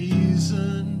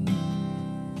reason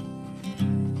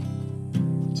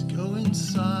to go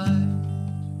inside.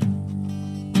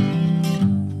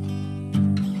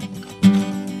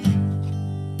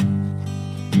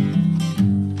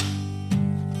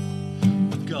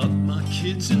 I've got my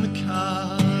kids in the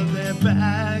car, their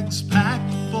bags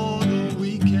packed for the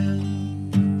weekend,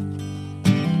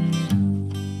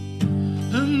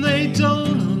 and they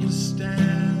don't understand.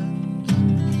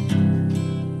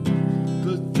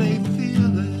 They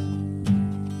feel it.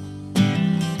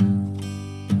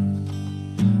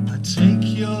 I take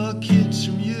your kids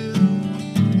from you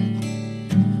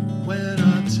when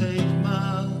I take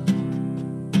my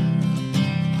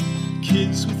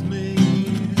kids with me.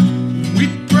 We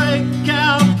break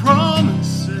our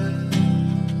promises.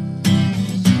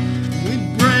 We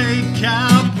break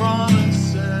our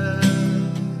promises.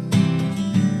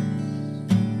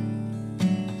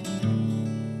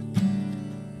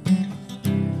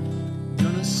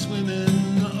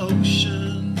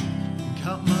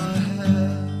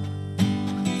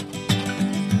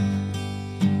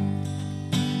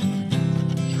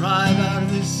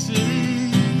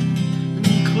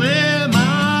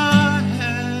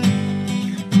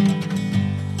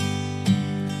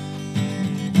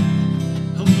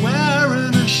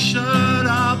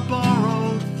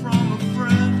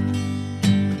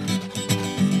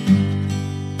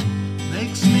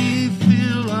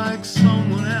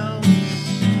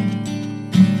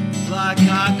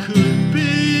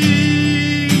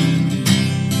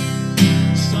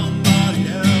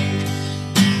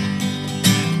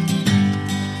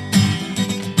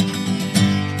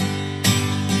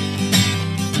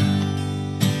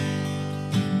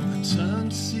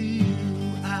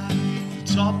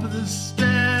 top of the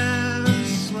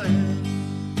stairs swaying,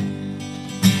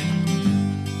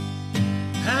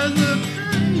 and the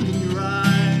pain in your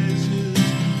eyes is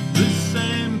the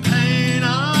same pain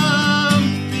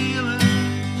I'm feeling.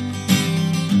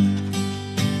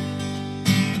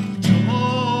 The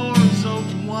door is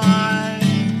open wide.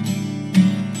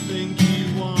 Think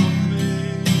you want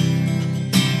me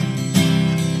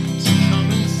to come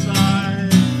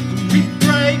inside? We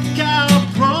break our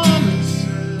promises.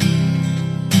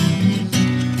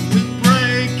 We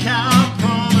break our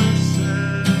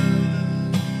promises.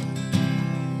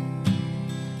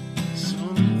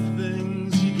 Some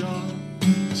things you got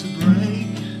to break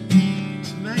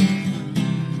to make them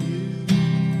new.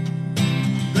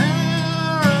 There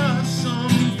are some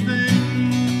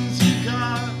things you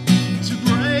got to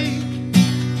break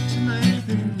to make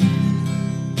them new.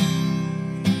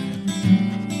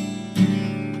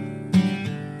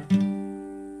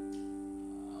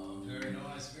 Very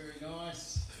nice, very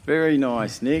nice. Very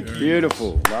nice, Nick.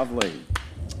 Beautiful, lovely.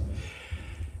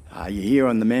 You're here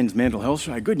on the Men's Mental Health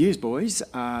Show. Good news, boys.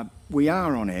 We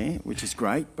are on air, which is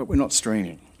great, but we're not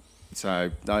streaming.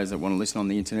 So those that want to listen on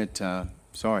the internet,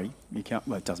 sorry, you can't.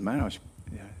 Well, it doesn't matter. I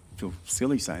feel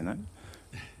silly saying that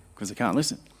because I can't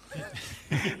listen.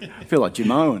 I feel like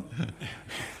Jim Owen.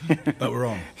 But we're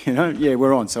on. You know, yeah,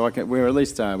 we're on. So we're at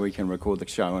least we can record the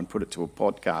show and put it to a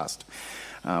podcast.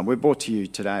 We're brought to you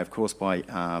today, of course, by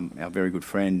our very good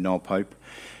friend Noel Pope.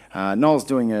 Noel's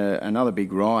doing another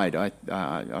big ride.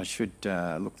 I should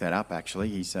look that up. Actually,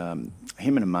 he's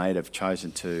him and a mate have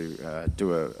chosen to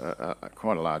do a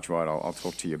quite a large ride. I'll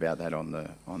talk to you about that on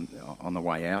the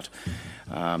way out,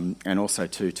 and also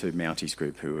to Mounties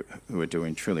Group who are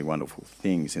doing truly wonderful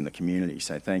things in the community.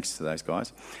 So thanks to those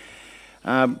guys.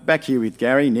 Back here with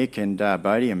Gary, Nick, and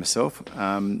Bodie and myself,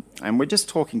 and we're just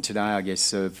talking today, I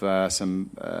guess, of some,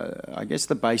 I guess,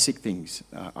 the basic things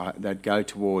that go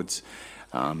towards,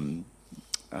 or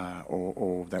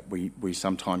that we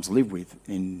sometimes live with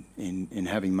in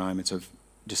having moments of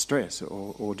distress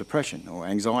or depression or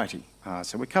anxiety.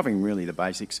 So we're covering really the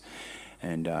basics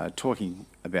and talking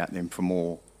about them from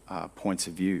all points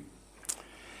of view.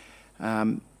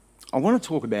 I want to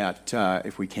talk about,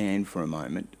 if we can, for a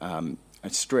moment.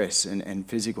 Stress and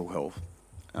physical health,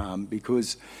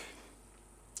 because,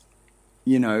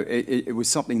 you know, it was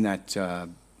something that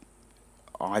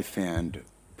I found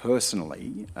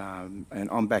personally, and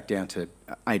I'm back down to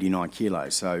 89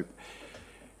 kilos. So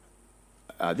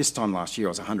this time last year I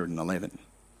was 111,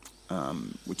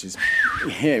 which is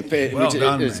I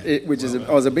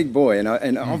was a big boy, and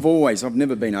I've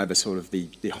never been over sort of the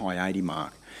high 80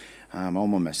 mark. I'm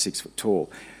almost 6 foot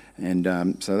tall. And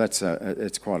so that's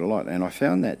it's quite a lot. And I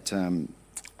found that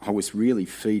I was really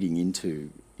feeding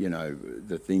into, you know,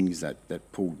 the things that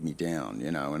pulled me down, you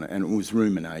know, and it was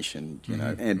rumination, you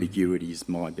know, ambiguity is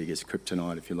my biggest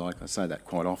kryptonite, if you like. I say that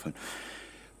quite often.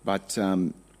 But,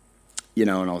 you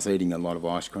know, and I was eating a lot of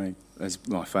ice cream. That's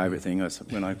my favourite thing.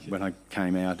 When I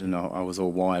came out and I was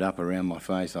all wired up around my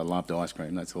face, I loved ice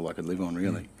cream. That's all I could live on,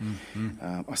 really.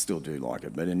 I still do like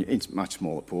it, but in much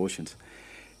smaller portions.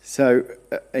 So,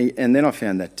 and then I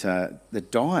found that the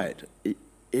diet, it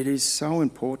is so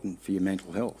important for your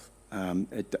mental health.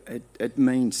 It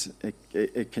means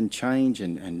it can change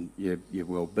and your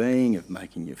well-being, of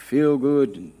making you feel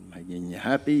good and making you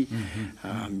happy.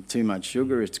 Too much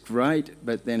sugar, it's great,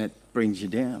 but then it brings you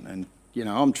down. And, you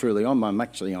know, I'm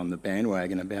actually on the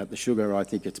bandwagon about the sugar. I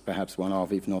think it's perhaps one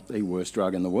of, if not the worst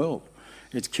drug in the world.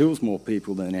 It kills more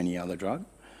people than any other drug.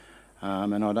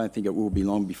 And I don't think it will be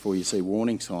long before you see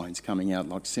warning signs coming out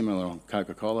like similar on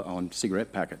Coca-Cola, on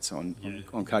cigarette packets, on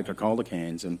Coca-Cola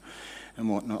cans and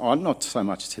whatnot. Not so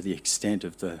much to the extent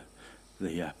of the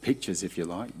pictures, if you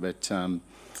like, but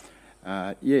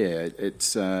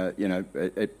it's you know,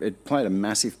 it played a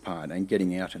massive part in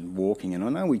getting out and walking. And I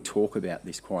know we talk about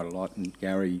this quite a lot, and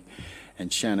Gary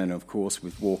and Shannon, of course,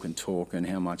 with Walk and Talk and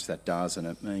how much that does and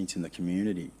it means in the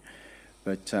community.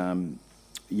 But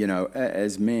you know,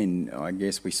 as men, I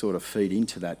guess we sort of feed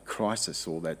into that crisis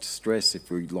or that stress,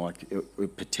 if we like,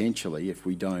 potentially, if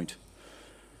we don't,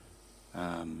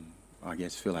 I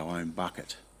guess, fill our own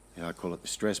bucket. You know, I call it the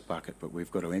stress bucket, but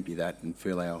we've got to empty that and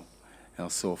fill our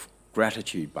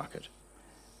self-gratitude bucket.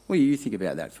 What do you think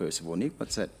about that, first of all, Nick?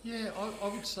 What's that? Yeah, I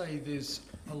would say there's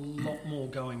a lot more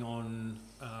going on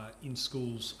in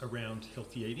schools around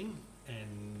healthy eating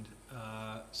and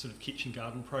sort of kitchen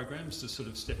garden programs. The sort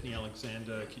of Stephanie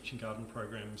Alexander kitchen garden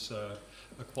programs are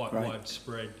quite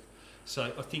widespread.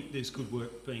 So I think there's good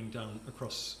work being done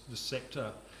across the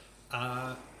sector.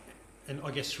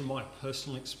 I guess from my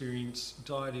personal experience,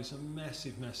 diet is a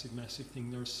massive, massive, massive thing.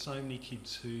 There are so many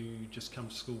kids who just come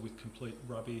to school with complete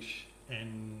rubbish,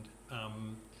 and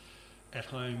at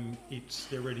home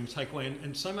they're eating takeaway,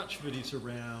 and so much of it is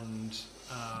around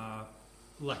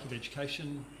lack of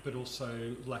education, but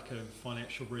also lack of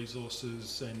financial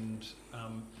resources, and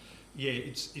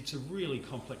it's a really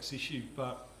complex issue.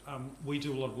 But we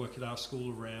do a lot of work at our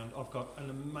school around. I've got an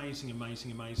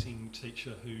amazing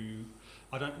teacher who,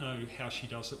 I don't know how she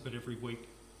does it, but every week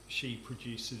she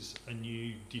produces a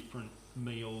new, different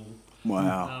meal.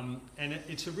 Wow. And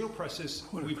it's a real process.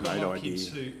 What a We've got great a lot of kids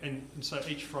idea. who, and so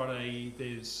each Friday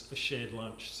there's a shared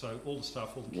lunch. So all the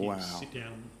staff, all the kids Wow. sit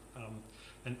down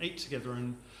and eat together.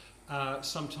 And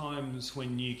sometimes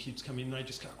when new kids come in, they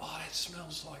just go, "Oh, it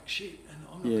smells like shit," and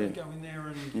I'm not going to go in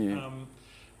there.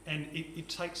 And it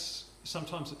takes,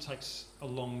 sometimes it takes a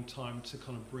long time to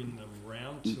kind of bring them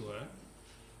round to it.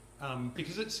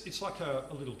 Because it's like a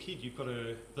little kid.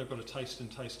 They've got to taste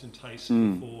and taste and taste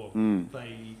before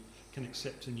they can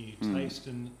accept a new taste,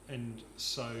 and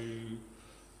so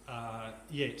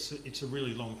it's a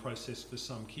really long process for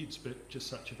some kids, but just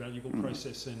such a valuable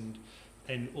process, and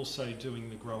also doing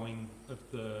the growing of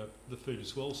the food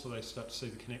as well, so they start to see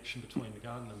the connection between the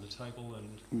garden and the table,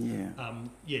 and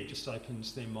it just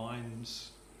opens their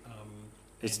minds.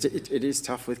 It is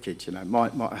tough with kids, you know.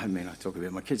 I mean, I talk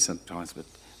about my kids sometimes, but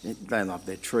they love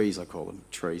their trees. I call them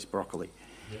trees, broccoli.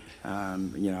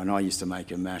 You know, and I used to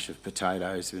make a mash of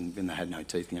potatoes when they had no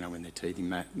teeth. You know, when they're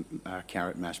teething,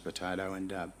 carrot, mashed potato,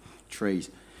 and trees.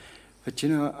 But you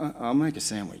know, I'll make a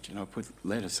sandwich and I'll put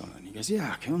lettuce on it. And he goes,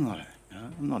 "Yeah,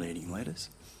 I'm not eating lettuce."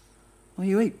 Well,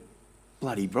 you eat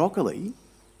bloody broccoli.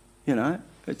 You know,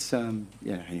 it's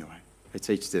Anyway, it's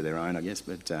each to their own, I guess.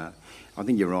 But I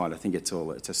think you're right. I think it's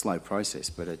a slow process,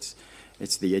 but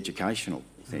it's the educational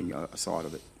thing side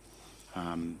of it.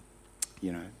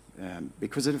 You know,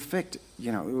 because it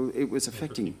it was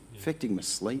affecting my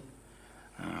sleep.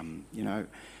 You know,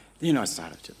 then I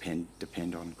started to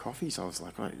depend on coffee. So I was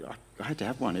like, I had to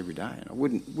have one every day, and I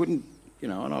wouldn't, you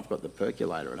know. And I've got the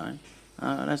percolator at home.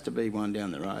 It has to be one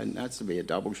down the road, and it has to be a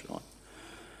double shot.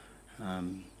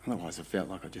 Otherwise, I felt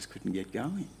like I just couldn't get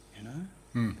going. You know.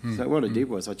 So what I did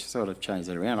was I just sort of changed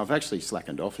that around. I've actually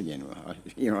slackened off again.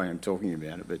 Here I am talking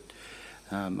about it, but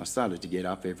I started to get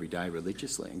up every day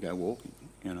religiously and go walking,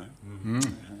 you know. And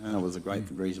that was a great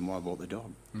reason why I bought the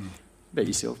dog. About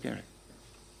yourself, Gary?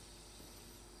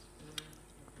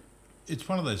 It's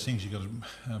one of those things you've got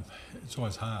to... it's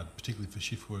always hard, particularly for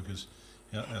shift workers.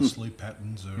 Our sleep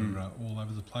patterns are all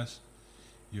over the place.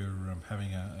 You're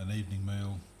having an evening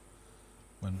meal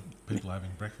when people are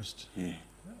having breakfast. Yeah.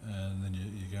 And then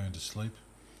you're going to sleep,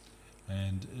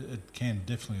 and it can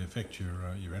definitely affect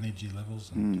your energy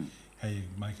levels and how you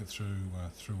make it through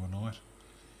a night.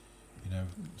 You know,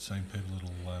 seeing people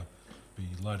that'll be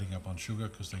loading up on sugar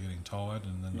because they're getting tired,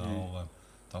 and then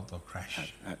they'll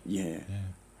crash.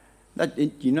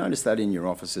 You notice that in your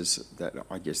offices, that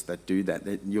I guess that do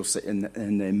that you'll see,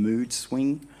 and their mood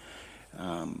swing,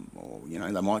 or you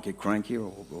know, they might get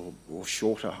crankier or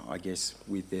shorter, I guess,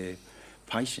 with their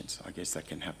patients. I guess that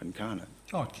can happen, can't it?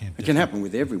 Oh, it can. It can happen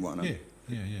with everyone. Yeah.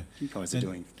 You guys are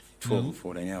doing 12 and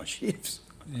 14-hour shifts.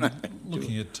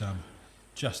 Looking at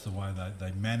just the way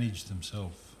they manage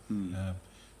themselves,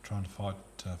 trying to fight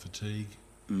fatigue,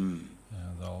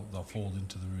 they'll fall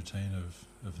into the routine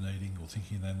of needing or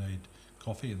thinking they need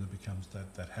coffee, and it becomes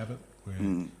that habit where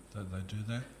they do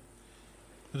that.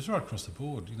 But it's right across the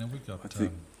board. You know, we've got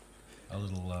a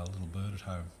little bird at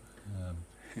home,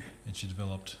 and she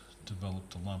developed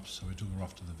a lump, so we took her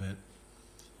off to the vet,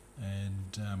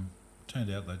 and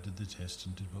turned out they did the test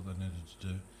and did what they needed to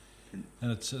do.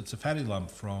 And it's a fatty lump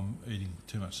from eating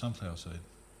too much sunflower seed.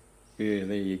 Yeah,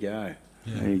 there you go.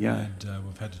 Yeah, there you go. And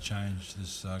we've had to change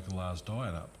this Galar's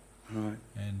diet up. Right.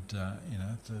 And, you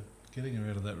know, getting her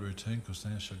out of that routine, because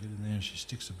now she'll get in there and she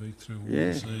sticks a beak through all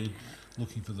the seed,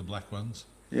 looking for the black ones.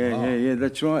 Yeah,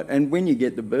 that's right. And when you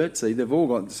get the bird seed, they've all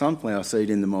got sunflower seed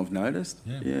in them, I've noticed.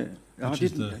 Yeah. I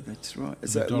didn't. That's right.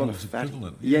 It's a lot of fat.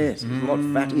 Equivalent. Yes, it's a lot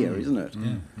fattier, isn't it?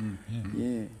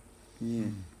 Yeah.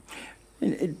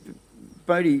 And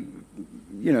Bodie,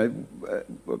 you know,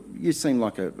 you seem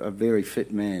like a very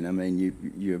fit man. I mean,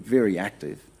 you're very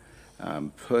active.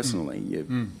 Personally,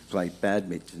 you play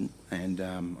badminton, and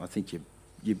I think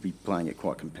you'd be playing it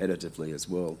quite competitively as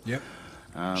well. Yep.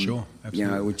 Sure, absolutely. You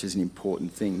know, which is an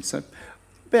important thing. So,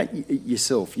 about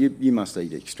yourself, you must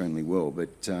eat extremely well.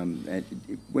 But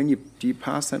do you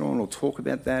pass that on or talk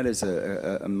about that as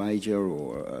a major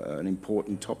or an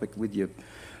important topic with your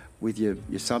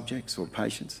subjects or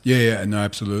patients? Yeah, no,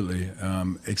 absolutely.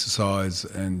 Exercise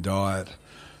and diet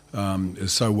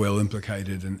is so well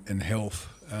implicated in health,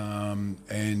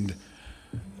 and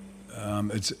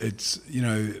it's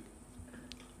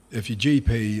if your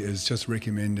GP is just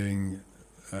recommending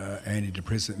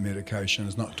antidepressant medication,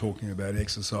 is not talking about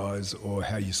exercise or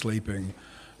how you're sleeping,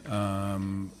 or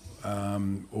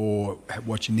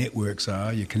what your networks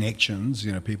are, your connections,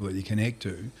 people that you connect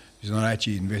to, he's not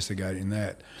actually investigating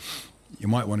that, you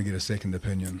might want to get a second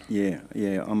opinion. Yeah,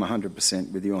 I'm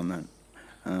 100% with you on that.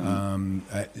 And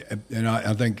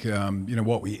I think,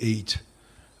 what we eat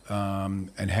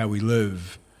and how we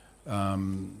live,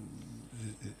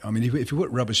 if you put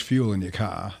rubbish fuel in your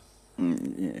car,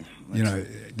 the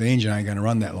engine ain't going to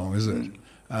run that long, is it?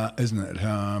 Isn't it?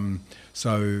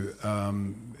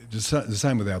 The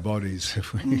same with our bodies.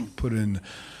 If we put in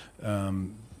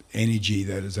energy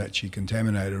that is actually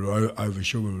contaminated or over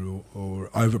sugared or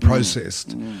over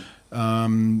processed,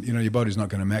 your body's not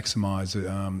going to maximise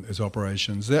its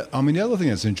operations. The other thing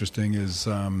that's interesting is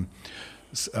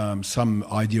some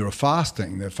idea of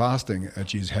fasting. That fasting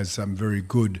actually has some very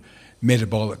good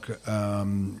metabolic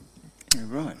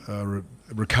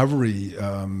recovery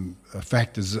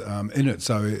factors in it,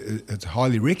 so it's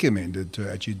highly recommended to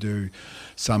actually do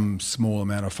some small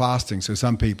amount of fasting. So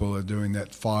some people are doing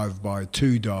that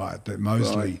 5x2 diet that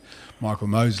Michael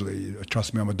Mosley,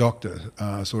 trust me, I'm a doctor,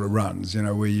 sort of runs,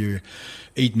 where you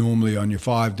eat normally on your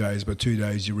 5 days, but 2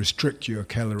 days you restrict your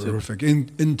calorific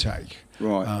intake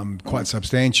quite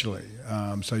substantially.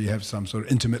 So you have some sort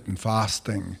of intermittent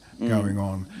fasting going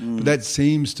on. But that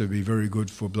seems to be very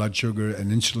good for blood sugar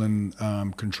and insulin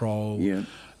control. Yeah.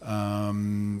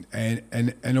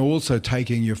 And also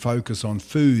taking your focus on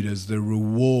food as the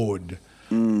reward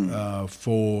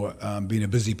for being a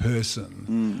busy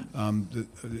person.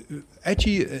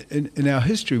 Actually, in our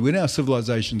history, when our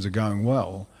civilizations are going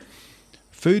well,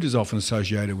 food is often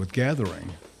associated with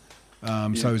gathering.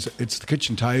 So it's the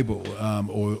kitchen table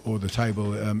or the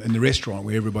table in the restaurant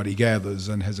where everybody gathers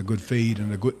and has a good feed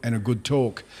and a good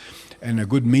talk and a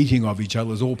good meeting of each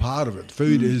other is all part of it.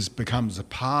 Food becomes a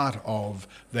part of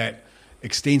that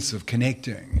extensive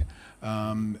connecting.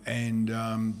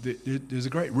 There's a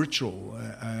great ritual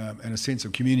and a sense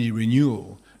of community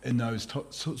renewal in those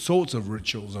sorts of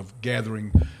rituals of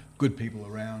gathering good people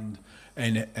around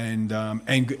and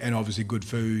obviously good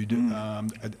food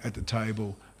at the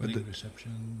table. Wedding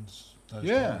receptions.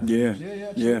 Yeah,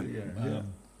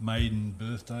 maiden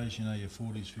birthdays, your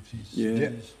 40s, 50s,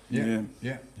 60s.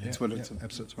 Yeah. That's what it's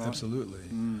absolutely.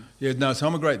 Yeah, no, so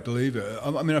I'm a great believer.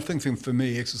 I think for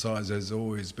me, exercise has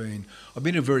always been, I've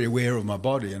been very aware of my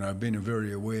body and I've been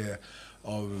very aware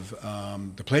of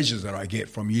the pleasures that I get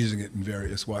from using it in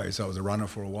various ways. I was a runner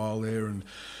for a while there and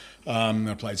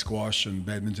I played squash and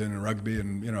badminton and rugby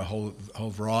and a whole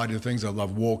variety of things. I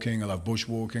love walking, I love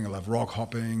bushwalking, I love rock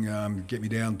hopping. Get me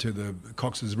down to the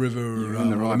Cox's River, or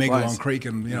Megalon Creek,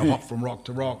 and hop from rock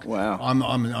to rock. Wow,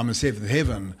 I'm a seventh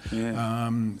heaven. Yeah.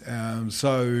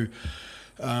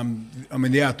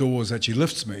 The outdoors actually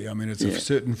lifts me. It's a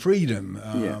certain freedom,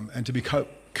 and to be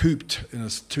cooped in a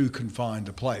too confined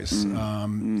a place,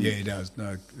 it does.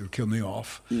 No, it'll kill me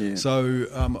off. Yeah. So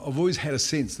I've always had a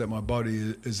sense that my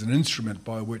body is an instrument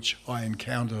by which I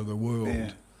encounter the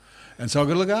world, and so I've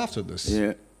got to look after this.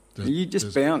 Yeah. You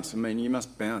just bounce. You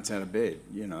must bounce out of bed.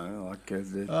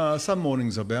 Some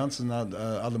mornings I bounce, and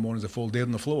other mornings I fall dead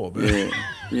on the floor. But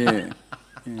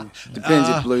Depends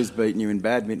if Blue's beating you in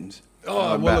badminton.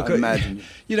 Imagine.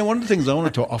 One of the things I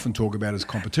want to often talk about is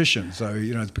competition. So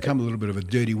it's become a little bit of a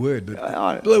dirty word,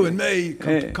 but Blue and me,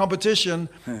 competition,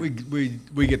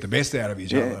 we get the best out of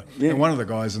each other. Yeah. And one of the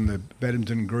guys in the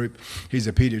badminton group, he's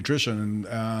a paediatrician,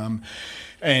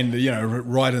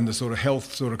 and right in the sort of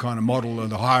health sort of kind of model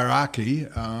of the hierarchy,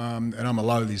 and I'm a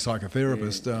lowly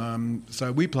psychotherapist,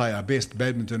 so we play our best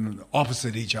badminton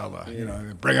opposite each other.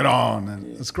 Bring it on, and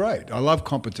it's great. I love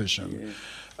competition.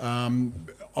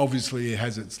 Obviously, it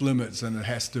has its limits, and it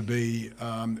has to be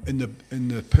in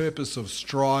the purpose of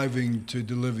striving to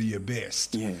deliver your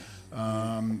best. Yeah.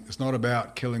 It's not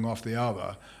about killing off the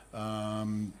other,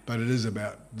 but it is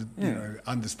about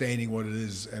understanding what it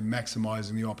is and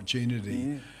maximising the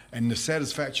opportunity and the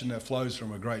satisfaction that flows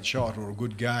from a great shot or a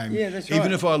good game. Yeah, that's right.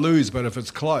 Even if I lose, but if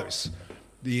it's close,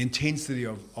 the intensity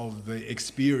of the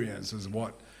experience is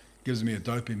what gives me a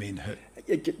dopamine hit.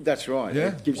 That's right. Yeah?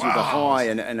 It gives you the high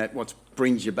and what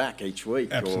brings you back each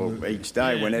week or each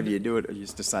day whenever you do it. I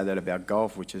used to say that about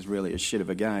golf, which is really a shit of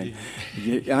a game.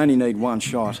 Yeah. You only need one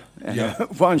shot,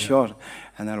 shot,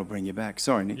 and that'll bring you back.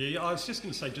 Sorry, Nick. Yeah, I was just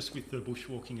going to say, just with the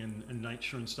bushwalking and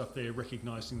nature and stuff, they're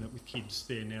recognising that with kids,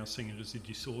 they're now seeing it as a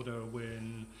disorder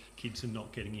when kids are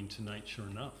not getting into nature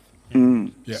enough.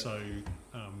 And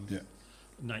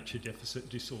nature deficit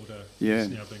disorder Yeah. is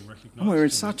now being recognised. Oh, we're in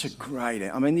and such a it's- great...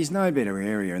 I mean, there's no better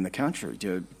area in the country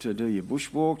to do your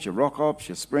bushwalks, your rock hops,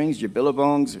 your springs, your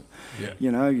billabongs, Yeah.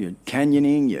 you know, your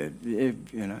canyoning,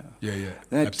 you know. Yeah,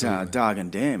 That absolutely.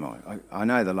 Dargan Dam, I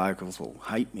know the locals will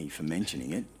hate me for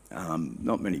mentioning it.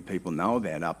 Not many people know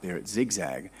about up there at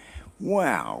Zigzag.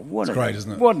 Wow, It's great,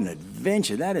 isn't it? What an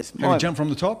adventure that is. Have you jumped from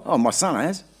the top? Oh, my son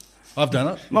has. I've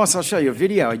done it. Miles, I'll show you a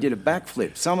video. He did a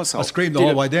backflip, somersault. I screamed the Did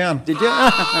whole it- way down. Did you?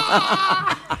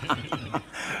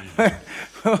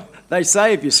 They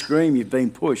say if you scream, you've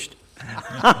been pushed.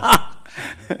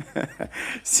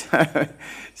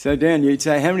 So Dan, you'd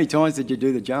say, how many times did you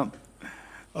do the jump?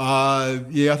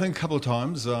 Yeah, I think a couple of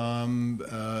times.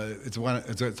 It's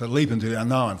a leap into the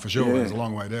unknown for sure. Yeah. It's a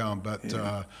long way down, but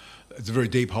it's a very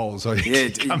deep hole, so you Yeah,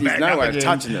 can come there's back no up way of again.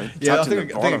 touching it. Yeah, touching I the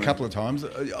think bottom. a couple of times.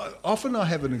 Often I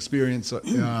have an experience I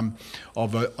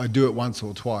do it once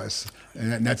or twice,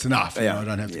 and that's enough. You Yeah, know, I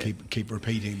don't have to yeah. keep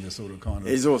repeating the sort of kind of.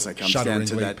 It also comes down shuddering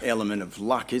to leap. that element of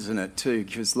luck, isn't it, too?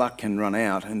 Because luck can run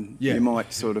out and Yeah. you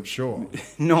might sort of Sure.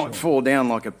 not fall down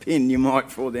like a pin. You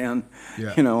might fall down,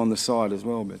 Yeah. you know, on the side as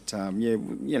well. But, yeah,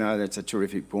 you know, that's a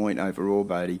terrific point overall,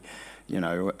 Beatty, you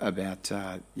know, about,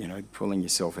 you know, pulling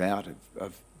yourself out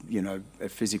of you know, a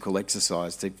physical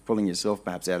exercise, to pulling yourself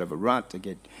perhaps out of a rut to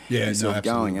get Yeah, no, yourself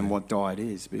going, absolutely. and what diet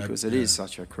is, because it yeah. is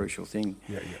such a crucial thing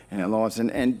Yeah, in our lives.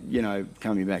 And you know,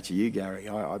 coming back to you, Gary,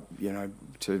 I you know,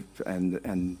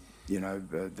 and you know,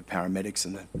 the paramedics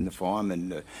and the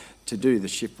firemen, to do the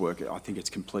shift work, I think it's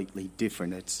completely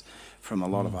different. It's from a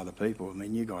lot of other people. I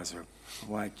mean, you guys are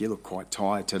awake. You look quite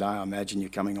tired today. I imagine you're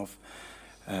coming off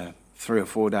 3 or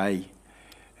 4 day.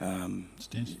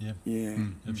 Stints, yeah, Yeah.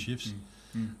 of shifts.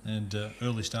 And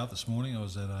early start this morning. I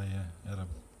was at a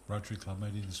Rotary Club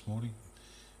meeting this morning.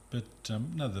 But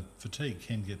no, the fatigue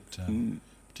can get,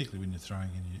 particularly when you're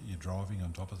throwing in you're driving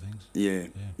on top of things.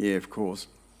 Yeah, of course.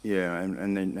 Yeah,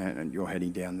 and then you're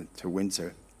heading down to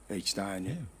Windsor each day,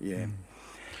 and yeah.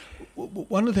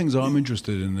 One of the things I'm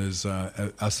interested in is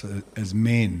us as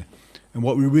men, and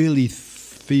what we really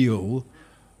feel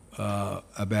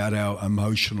about our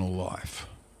emotional life.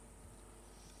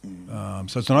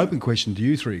 So it's an open question to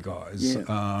you three guys.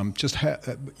 Yeah. Just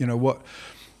you know, what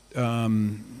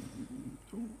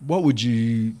would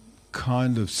you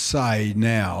kind of say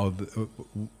now?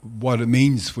 What it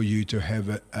means for you to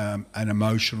have an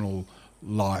emotional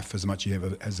life as much as you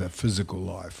have as a physical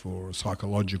life or a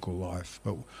psychological life,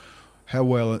 but how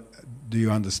well do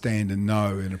you understand and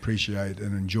know and appreciate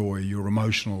and enjoy your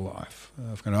emotional life?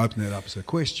 I'm going to open that up as a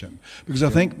question, because I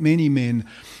think many men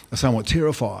are somewhat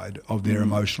terrified of their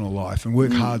emotional life and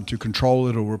work hard to control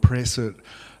it or repress it,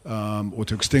 or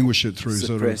to extinguish it through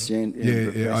Suppress,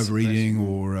 repress, overeating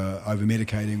or over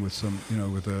medicating with some, you know,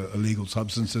 with illegal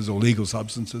substances or legal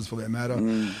substances for that matter.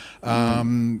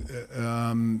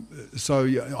 So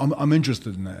yeah, I'm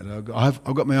interested in that. I've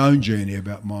got my own journey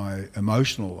about my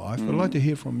emotional life, but I'd like to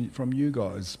hear from you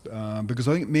guys, because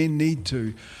I think men need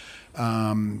to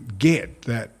get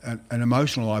that an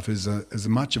emotional life is as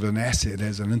much of an asset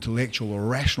as an intellectual or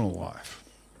rational life.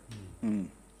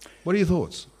 What are your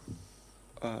thoughts?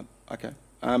 Okay.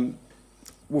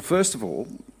 Well, first of all,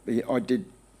 I did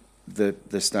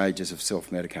the stages of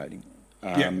self-medicating,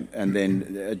 and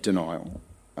then denial,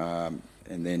 and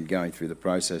then going through the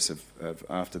process of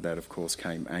after that, of course,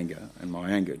 came anger, and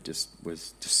my anger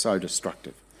was so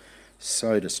destructive.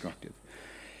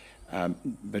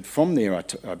 But from there,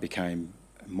 I became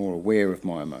more aware of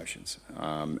my emotions,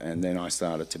 and then I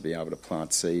started to be able to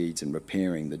plant seeds and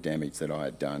repairing the damage that I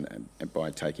had done, and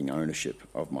by taking ownership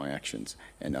of my actions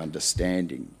and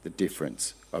understanding the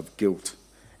difference of guilt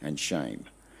and shame.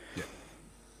 Yeah.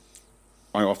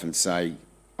 I often say,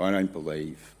 I don't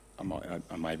believe,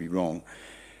 I may be wrong,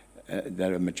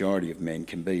 that a majority of men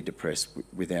can be depressed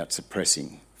without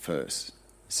suppressing first.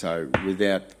 So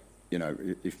without, you know,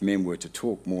 if men were to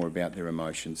talk more about their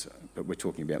emotions, but we're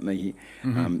talking about me here,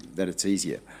 that it's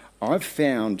easier. I've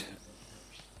found,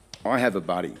 I have a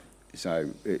buddy,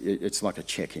 so it's like a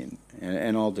check-in,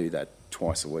 and I'll do that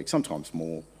twice a week, sometimes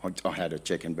more. I had a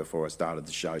check-in before I started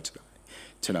the show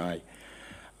today.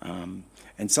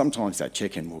 And sometimes that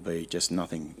check-in will be just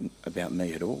nothing about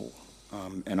me at all.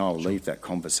 And I'll leave that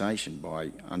conversation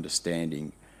by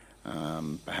understanding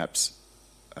perhaps,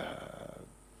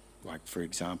 like, for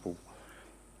example,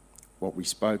 what we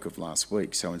spoke of last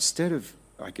week. So instead of,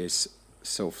 I guess,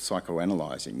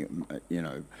 psychoanalyzing, you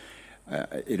know,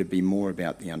 it'd be more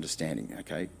about the understanding,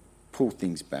 okay? Pull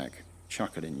things back,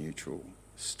 chuck it in neutral,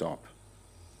 stop,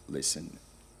 listen,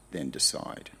 then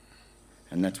decide.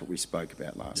 And that's what we spoke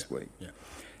about last week. Yeah.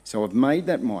 So I've made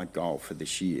that my goal for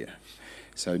this year.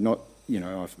 So not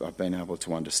I've been able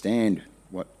to understand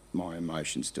what my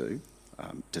emotions do,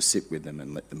 to sit with them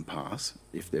and let them pass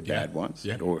if they're bad ones,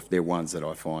 or if they're ones that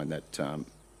I find that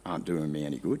aren't doing me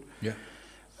any good. Yeah.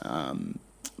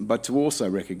 But to also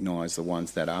recognise the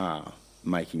ones that are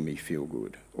making me feel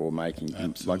good or making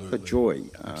like the joy,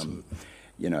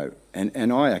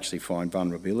 and I actually find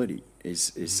vulnerability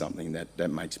is something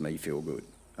that makes me feel good.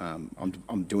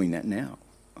 I'm doing that now.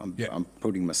 I'm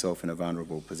putting myself in a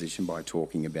vulnerable position by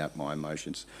talking about my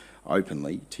emotions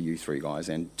openly to you three guys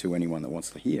and to anyone that wants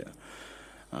to hear,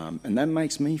 and that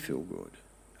makes me feel good.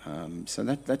 So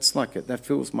that's like that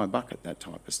fills my bucket. That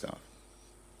type of stuff.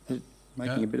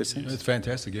 Making a bit of sense. It's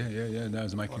fantastic. Yeah. No,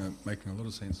 it's making a lot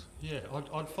of sense. Yeah,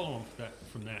 I'd follow on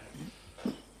from that.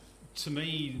 To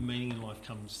me, the meaning in life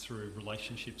comes through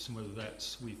relationships, and whether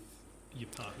that's with your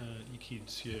partner, your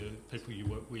kids, your people you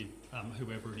work with,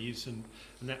 whoever it is, and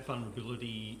that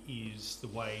vulnerability is the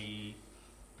way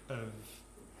of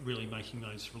really making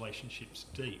those relationships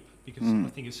deep. Because I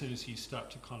think as soon as you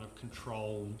start to kind of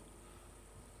control,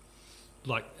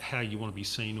 like how you want to be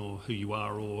seen or who you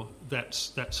are, or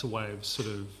that's a way of sort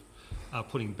of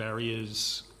putting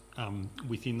barriers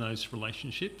within those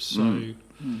relationships. So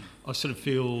I sort of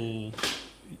feel,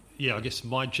 I guess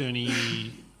my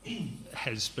journey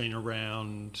has been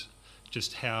around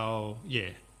just how,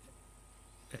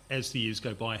 as the years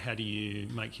go by, how do you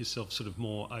make yourself sort of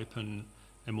more open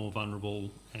and more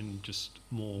vulnerable and just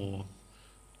more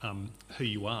who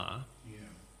you are,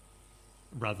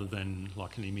 rather than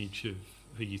like an image of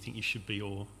who you think you should be,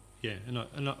 or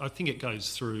and I think it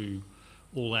goes through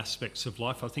all aspects of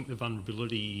life. I think the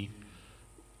vulnerability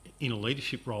in a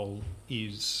leadership role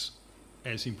is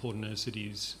as important as it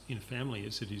is in a family,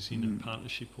 as it is in a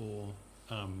partnership, or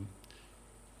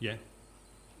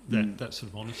that sort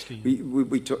of honesty.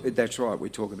 That's right. We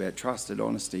talk about trusted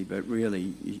honesty, but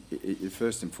really,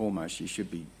 first and foremost, you should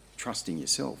be trusting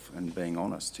yourself and being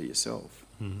honest to yourself.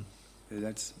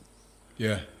 That's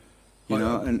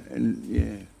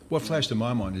What flashed in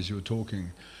my mind as you were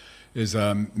talking is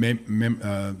a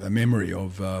memory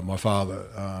of my father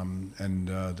and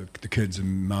the kids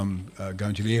and mum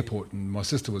going to the airport, and my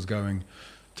sister was going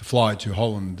to fly to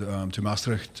Holland, to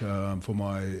Maastricht, for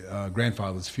my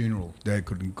grandfather's funeral. Dad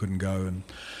couldn't go,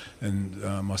 and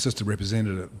my sister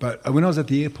represented it. But when I was at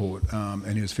the airport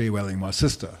and he was farewelling my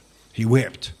sister, he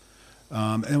wept.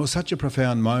 And it was such a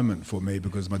profound moment for me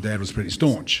because my dad was pretty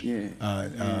staunch,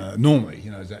 normally,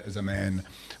 as a man.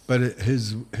 But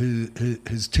his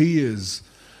tears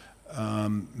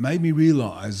made me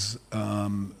realise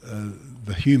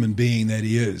the human being that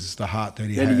he is, the heart that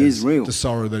he has, he is real. The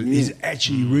sorrow that is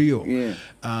actually real.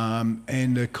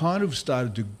 And it kind of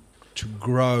started to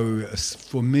grow,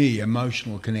 for me,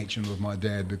 emotional connection with my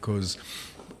dad, because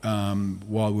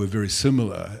while we're very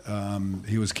similar,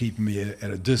 he was keeping me at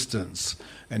a distance,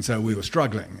 and so we were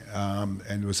struggling, and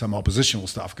there was some oppositional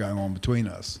stuff going on between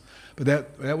us. But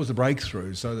that was a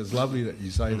breakthrough. So it's lovely that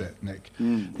you say that, Nick.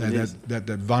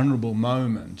 That vulnerable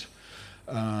moment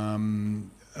can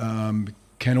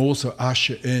also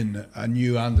usher in a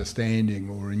new understanding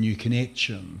or a new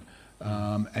connection.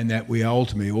 And that we are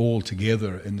ultimately all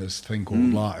together in this thing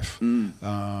called life.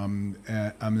 I mean,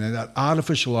 that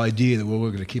artificial idea that we're all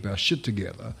going to keep our shit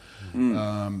together,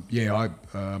 I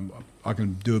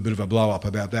can do a bit of a blow-up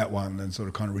about that one and sort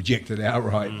of kind of reject it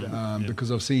outright,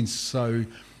 because I've seen so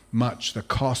much the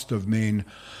cost of men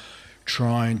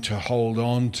trying to hold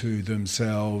on to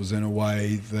themselves in a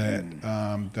way that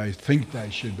they think they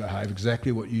should behave,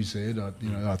 exactly what you said.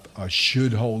 I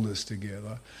should hold this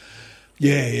together.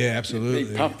 Yeah, absolutely.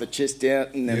 They puff the chest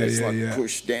out, and then it's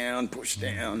push down.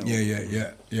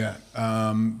 Yeah.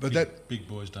 But that big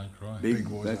boys don't cry. Big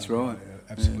boys. That's right.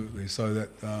 Absolutely. So that,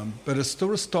 but it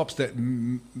sort of stops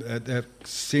that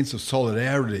sense of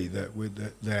solidarity that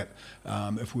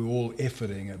if we're all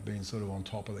efforting at being sort of on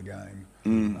top of the game,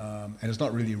 and it's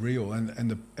not really real,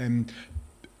 and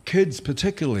kids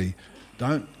particularly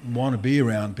don't want to be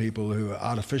around people who are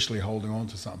artificially holding on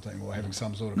to something or having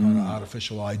some sort of kind of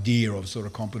artificial idea of sort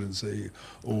of competency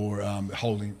or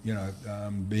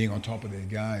being on top of their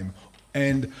game.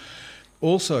 And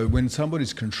also, when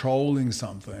somebody's controlling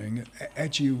something,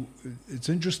 actually, it's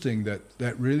interesting that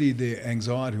really their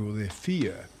anxiety or their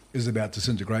fear is about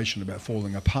disintegration, about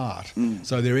falling apart.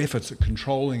 So their efforts at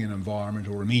controlling an environment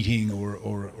or a meeting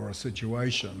or a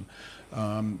situation,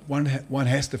 one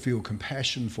has to feel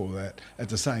compassion for that. At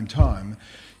the same time,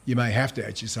 you may have to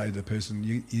actually say to the person,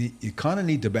 you kind of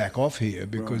need to back off here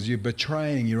because you're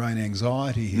betraying your own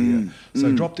anxiety here.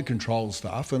 So drop the control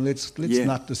stuff and let's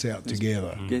nut this out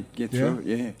together. Get through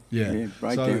it, yeah.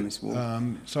 Break down this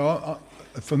wall.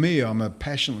 For me, I'm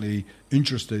passionately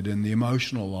interested in the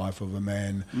emotional life of a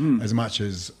man as much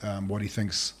as what he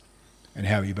thinks and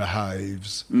how he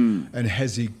behaves. And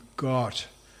has he got...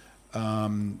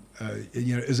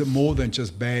 is it more than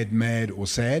just bad, mad, or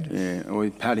sad? Yeah, or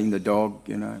patting the dog,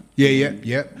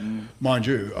 Yeah. Mind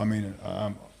you, I mean,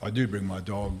 I do bring my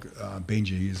dog,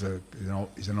 Benji. He's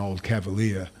an old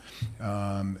Cavalier,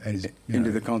 and he's,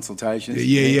 into the consultations.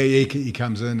 Yeah. He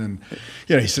comes in and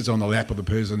he sits on the lap of the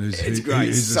person who's Soaks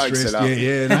distressed. it up.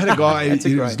 Yeah. And I had a guy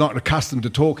who's not accustomed to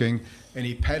talking. And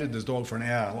he patted his dog for an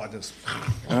hour like this.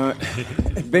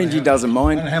 Benji doesn't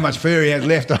mind. I don't know how much fur he has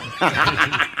left.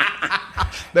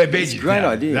 But Benji, great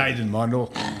idea. No, he didn't mind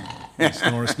all.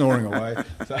 Snoring away.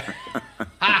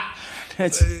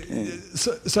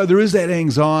 So there is that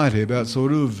anxiety about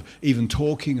sort of even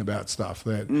talking about stuff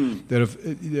that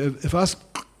if us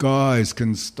guys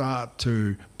can start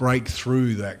to break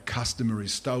through that customary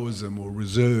stoicism or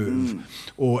reserve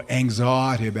or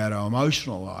anxiety about our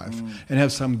emotional life and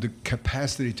have some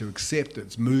capacity to accept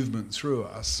its movement through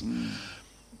us.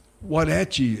 What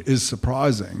actually is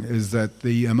surprising is that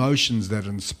the emotions that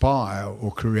inspire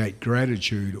or create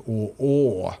gratitude or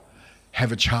awe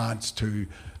have a chance to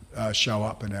show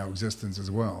up in our existence as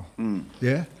well.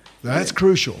 Yeah? That's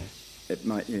crucial. It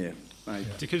might, mate.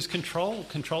 Because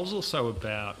control's also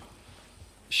about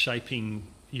shaping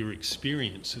your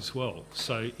experience as well.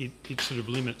 So it sort of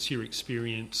limits your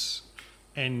experience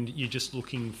and you're just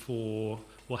looking for,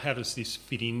 well, how does this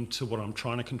fit into what I'm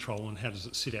trying to control and how does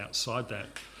it sit outside that?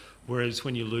 Whereas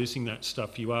when you're losing that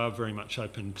stuff, you are very much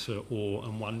open to awe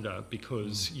and wonder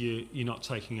because you're not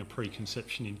taking a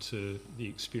preconception into the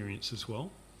experience as well.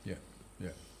 Yeah,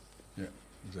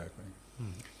 exactly.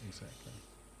 Exactly.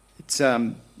 It's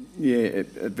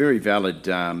a very valid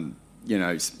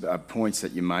points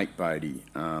that you make, Bodie.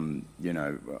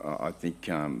 I think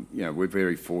we're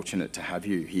very fortunate to have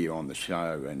you here on the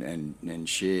show and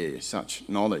share such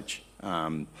knowledge.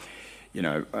 I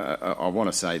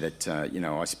want to say that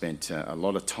I spent a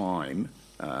lot of time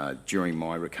during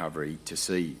my recovery to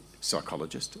see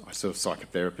psychologists. I saw a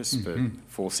psychotherapist for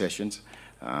 4 sessions.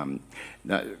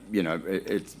 They're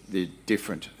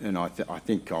different, and I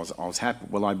think I was happy.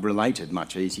 Well, I related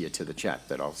much easier to the chap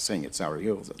that I was seeing at Surrey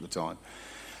Hills at the time,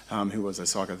 who was a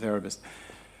psychotherapist.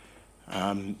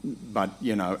 And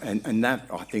that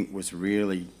I think was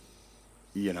really,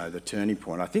 the turning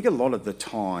point. I think a lot of the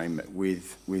time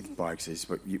with blokes is,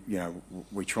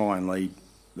 we try and lead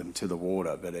them to the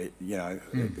water, but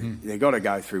they've got to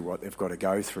go through what they've got to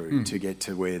go through to get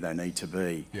to where they need to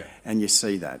be. Yeah. And you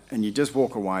see that, and you just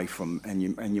walk away from, and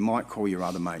you might call your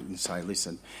other mate and say,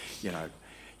 listen,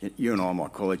 you and I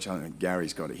might call each other, and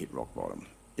Gary's got to hit rock bottom.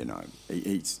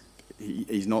 He's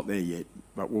not there yet,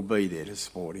 but we'll be there to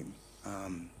support him.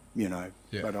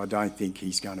 But I don't think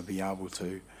he's going to be able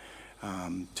to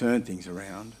turn things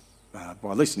around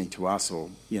by listening to us or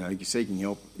seeking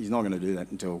help. He's not going to do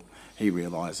that until he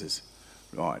realises,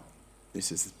 right,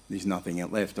 there's nothing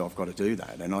left. I've got to do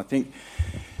that. And I think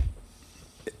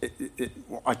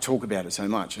I talk about it so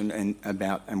much, and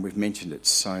we've mentioned it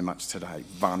so much today.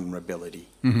 Vulnerability,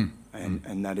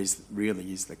 and that is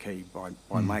the key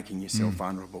by making yourself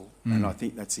vulnerable. And I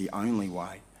think that's the only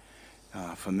way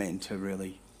for men to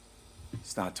really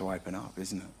start to open up,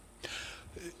 isn't it?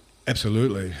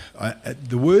 Absolutely.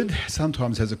 The word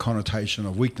sometimes has a connotation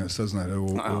of weakness, doesn't it,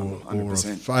 or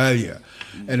of failure,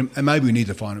 and maybe we need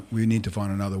to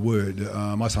find another word.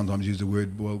 I sometimes use the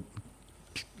word. Well,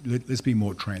 let's be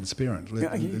more transparent.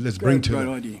 Let's bring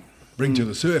to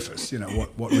the surface.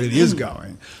 What really is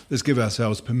going. Let's give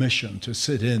ourselves permission to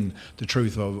sit in the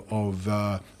truth of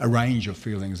a range of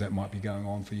feelings that might be going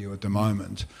on for you at the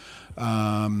moment,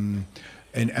 and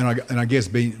I guess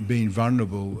being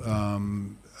vulnerable.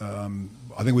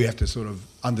 I think we have to sort of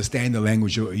understand the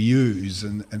language that we use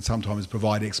and sometimes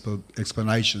provide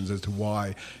explanations as to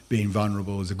why being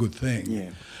vulnerable is a good thing.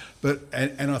 Yeah. But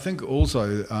and I think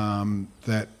also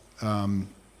that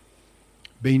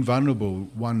being vulnerable,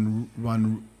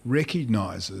 one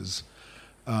recognises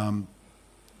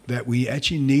that we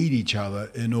actually need each other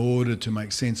in order to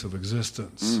make sense of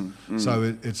existence.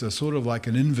 So it's a sort of like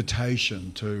an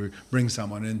invitation to bring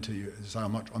someone into you. So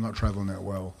I'm not travelling that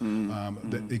well.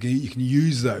 You can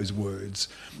use those words,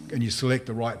 and you select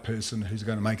the right person who's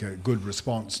going to make a good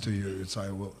response to you and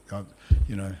say, well,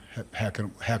 how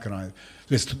can I?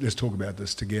 Let's talk about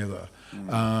this together.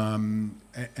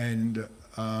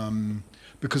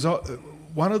 Because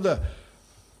one of the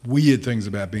weird things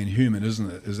about being human, isn't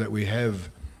it? Is that we have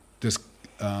this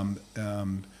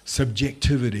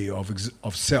subjectivity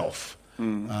of self,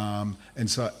 and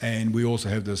we also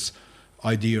have this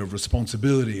idea of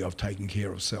responsibility of taking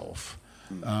care of self.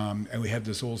 And we have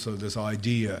this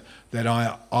idea that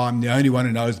I'm the only one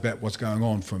who knows about what's going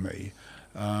on for me.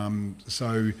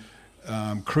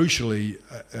 Crucially,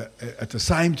 at the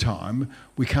same time,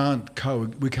 we can't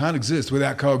exist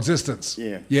without coexistence.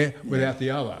 Without the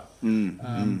other.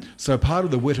 So part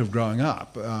of the wit of growing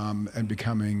up and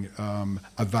becoming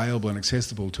available and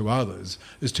accessible to others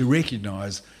is to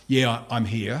recognise, I'm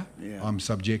here, I'm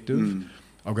subjective.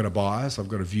 I've got a bias, I've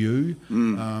got a view,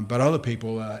 but other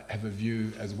people have a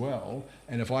view as well.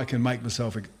 And if I can make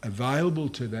myself available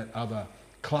to that other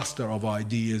cluster of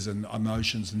ideas and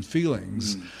emotions and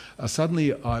feelings,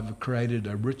 suddenly I've created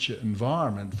a richer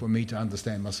environment for me to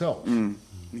understand myself.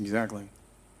 Exactly.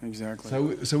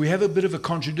 So we have a bit of a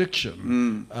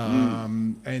contradiction.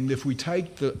 And if we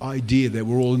take the idea that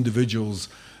we're all individuals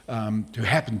who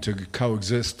happen to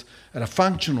coexist at a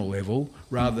functional level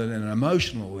rather than an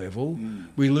emotional level,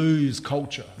 we lose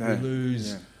culture, we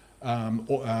lose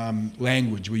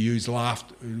language, we lose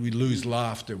laughter,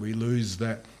 we lose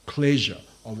that pleasure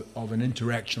of an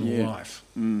interactional life.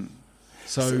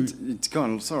 So it's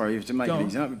kind of, sorry to make an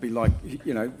example, it'd be like,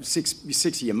 six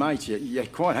of your mates, you're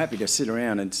quite happy to sit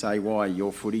around and say why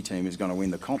your footy team is going to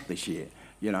win the comp this year.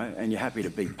 And you're happy to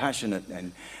be passionate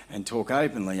and talk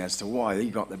openly as to why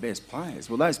you got the best players.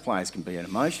 Well, those players can be an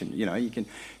emotion. You can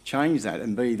change that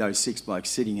and be those six blokes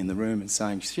sitting in the room and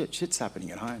saying, shit's happening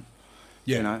at home.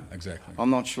 Exactly. I'm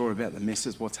not sure about the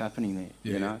missus, what's happening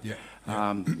there,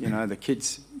 the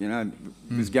kids,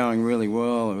 was going really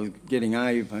well, it was getting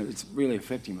A, but it's really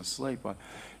affecting my sleep,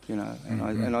 and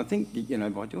I think,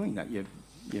 by doing that,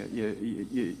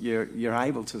 you're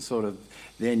able to sort of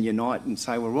then unite and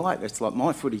say, well, right, that's like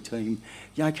my footy team.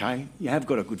 Okay, you have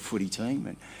got a good footy team,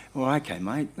 and well, okay,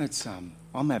 mate, that's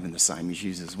I'm having the same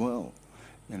issues as well,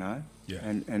 And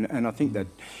I think that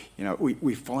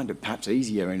we find it perhaps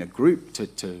easier in a group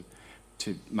to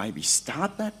maybe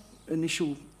start that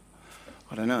initial.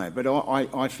 I don't know, but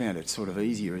I found it sort of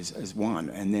easier as one,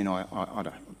 and then I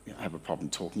don't have a problem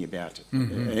talking about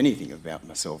anything about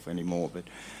myself anymore, but.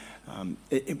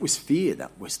 It was fear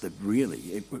that was that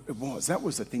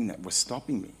was the thing that was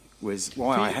stopping me, was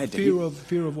why I had to...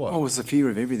 Fear of what? Oh, it was the fear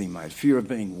of everything, mate. Fear of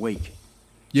being weak.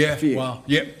 Fear. Wow.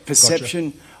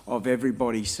 Perception of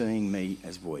everybody seeing me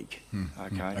as weak.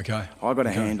 Okay. I've got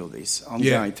to handle this. I'm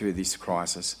going through this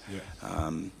crisis.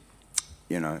 I've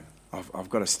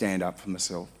got to stand up for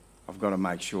myself. I've got to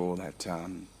make sure that...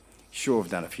 I've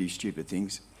done a few stupid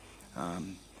things,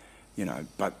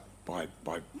 but...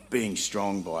 By being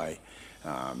strong, I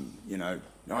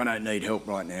don't need help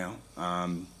right now,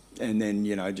 and then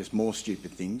just more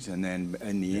stupid things, and then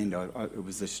in the end, it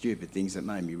was the stupid things that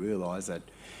made me realise that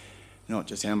not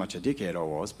just how much a dickhead I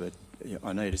was, but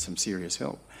I needed some serious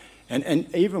help.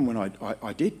 And even when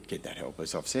I did get that help,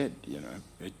 as I've said,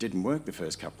 it didn't work the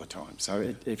first couple of times.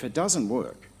 So if it doesn't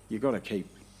work, you've got to keep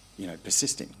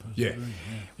persisting.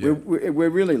 We're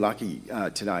really lucky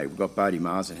today. We've got Bodie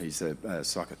Marsden, who's a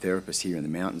psychotherapist here in the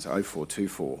mountains,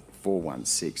 0424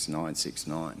 416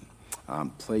 969.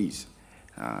 Please,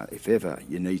 if ever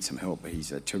you need some help,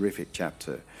 he's a terrific chap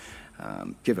to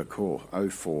give a call,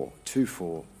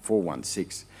 0424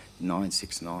 416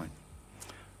 969.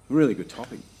 Really good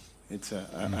topic. It's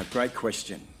a great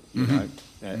question,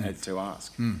 to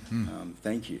ask.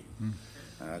 Thank you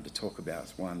to talk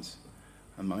about one's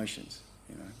emotions,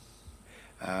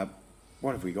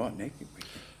 What have we got, Nick?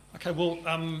 Okay, well,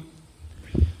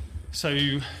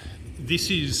 so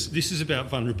this is about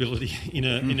vulnerability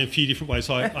in a few different ways.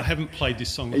 I haven't played this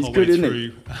song the whole way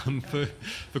through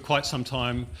for quite some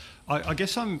time. I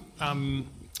guess I'm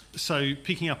so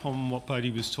picking up on what Bodie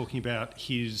was talking about,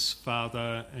 his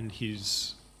father and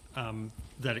his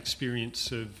that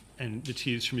experience of and the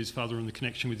tears from his father and the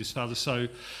connection with his father. So.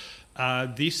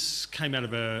 This came out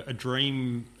of a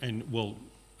dream, and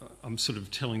I'm sort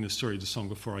of telling the story of the song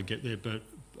before I get there, but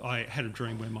I had a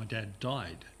dream where my dad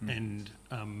died,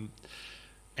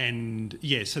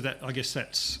 so that I guess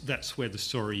that's where the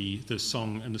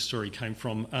song and the story came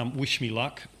from. Wish me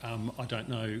luck. I don't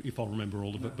know if I'll remember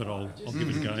all of it, but I'll give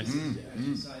it a go.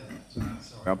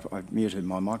 I've muted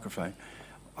my microphone.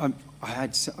 I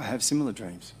have similar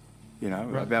dreams,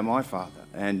 about my father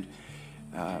and.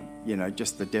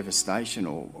 Just the devastation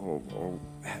or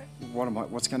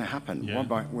what's going to happen?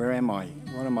 Where am I?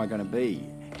 What am I going to be?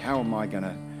 How am I going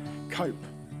to cope?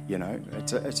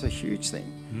 It's a huge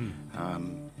thing.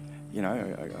 you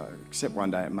know, except one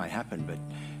day it may happen, but,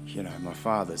 you know, my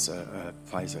father's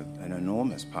plays an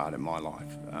enormous part in my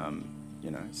life,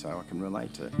 you know, so I can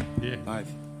relate to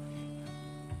both.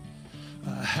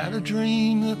 I had a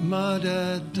dream that my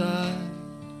dad died.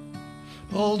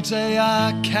 All day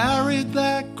I carried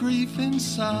that grief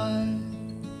inside.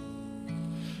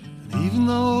 And even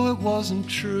though it wasn't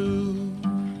true,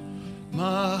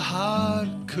 my heart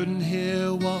couldn't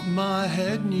hear what my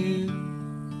head knew.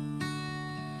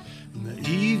 In the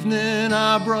evening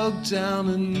I broke down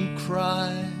and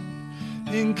cried,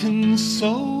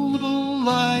 inconsolable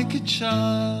like a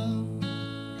child.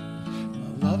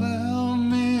 My lover held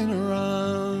me in her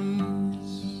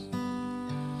arms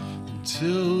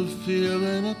until the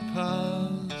feeling had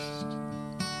passed.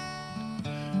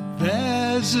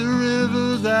 There's a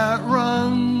river that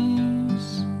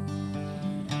runs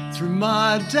through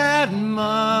my dad and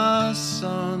my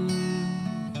son.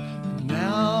 And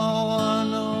now I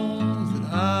know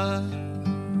that I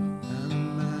am a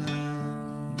man.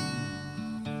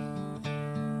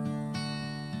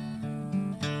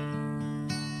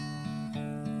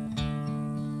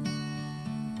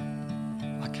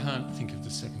 I can't think of the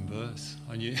second verse.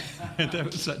 I knew that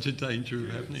was such a danger of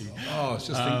happening. Oh, I was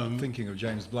just thinking of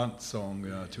James Blunt's song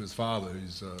to his father,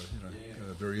 who's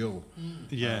very ill.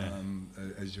 Yeah.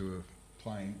 As you were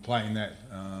playing that,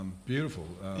 beautiful,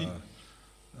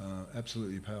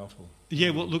 absolutely powerful.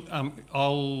 Yeah. Well, look, I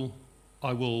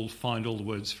will find all the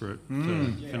words for it for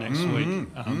next week.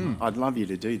 I'd love you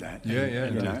to do that. Yeah,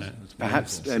 you know, it's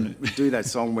perhaps do that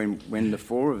song when the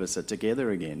four of us are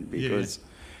together again, because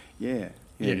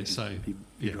So be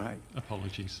great.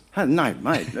 Apologies. Oh, no,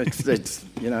 mate. That's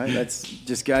you know, that's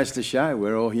just goes to show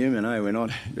we're all human. We're not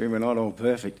all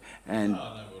perfect. And I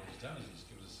know what he's done is he's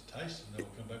given us a taste, and then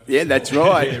we'll come back. yeah, that's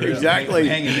right. Exactly.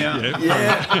 Hanging out.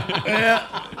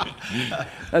 Yeah.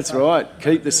 That's right.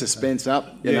 Keep the suspense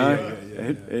up. You know,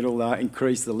 it'll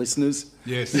increase the listeners.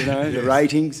 Yes. You know, the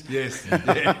ratings. Yes.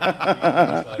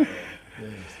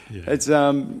 It's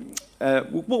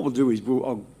what we'll do is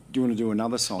do you want to do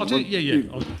another song? I'll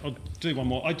do one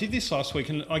more. I did this last week,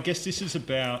 and I guess this is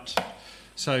about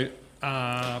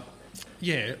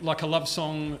like a love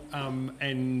song,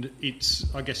 and it's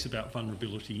about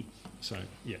vulnerability. So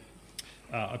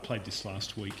I played this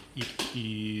last week. It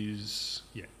is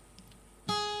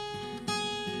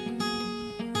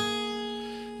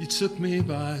You took me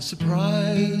by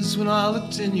surprise when I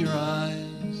looked in your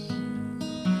eyes.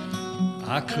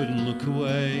 I couldn't look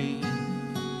away.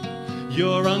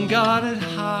 Your unguarded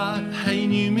heart, you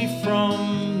knew me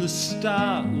from the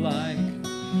start, like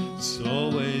it's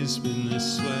always been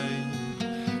this way.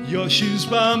 Your shoes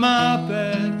by my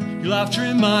bed, your laughter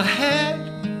in my head,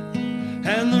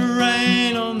 and the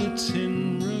rain on the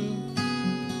tin roof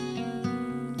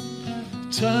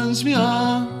turns me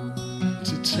on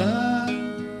to turn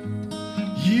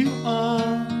you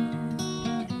on.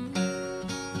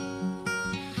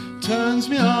 Turns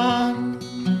me on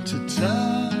to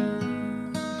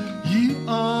turn you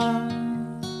on.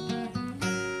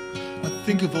 I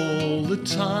think of all the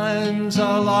times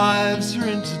our lives are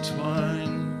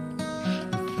intertwined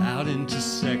without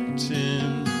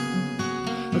intersecting.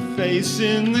 A face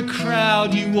in the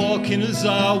crowd, you walk in as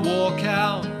I walk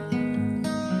out,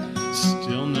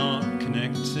 still not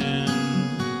connecting.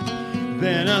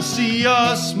 Then I see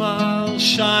your smile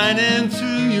shining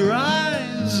through your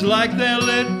eyes like they're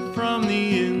lit from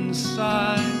the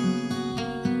inside.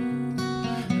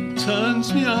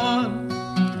 Turns me on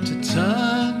to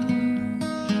turn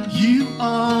you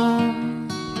on.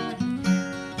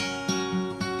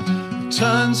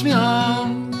 Turns me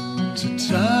on to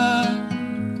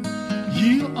turn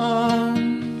you on.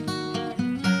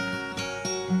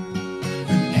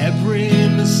 And every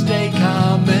mistake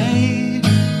I made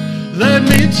led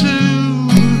me to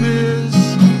this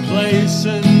place,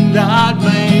 and I'd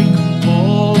make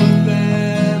all of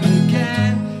them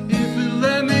again if it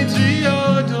led me to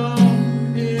your door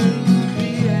in the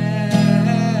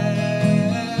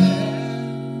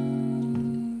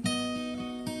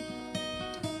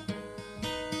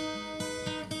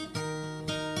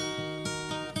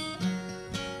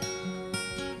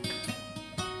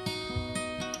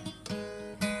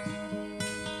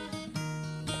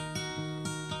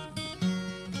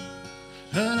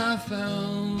And I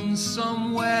found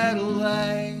somewhere to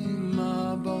lay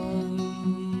my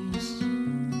bones,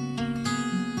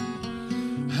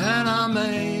 and I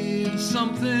made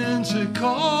something to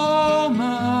call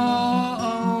my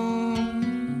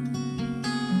own.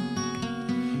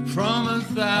 From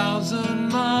 1,000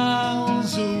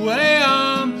 miles away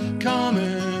I'm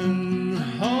coming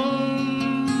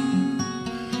home.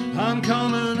 I'm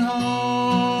coming home.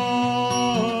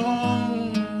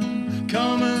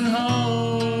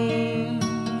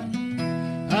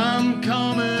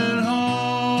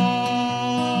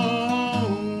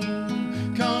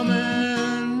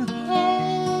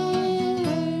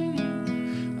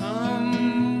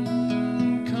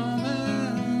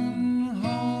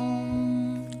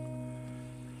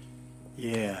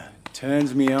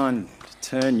 Turns me on to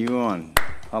turn you on.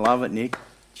 I love it, Nick.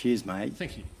 Cheers, mate.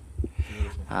 Thank you.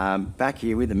 Back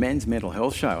here with the Men's Mental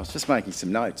Health Show. I was just making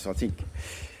some notes. I think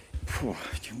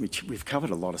we've covered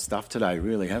a lot of stuff today,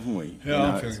 really, haven't we? Yeah,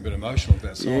 I'm feeling a bit emotional with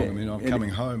that song. Yeah. I mean, I'm coming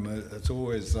home. It's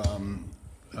always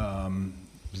it's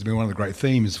been one of the great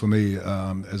themes for me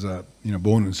as a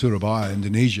born in Surabaya,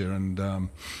 Indonesia, and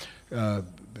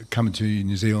coming to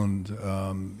New Zealand,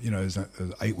 as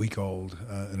an 8-week-old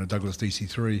in a Douglas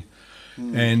DC-3.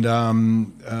 And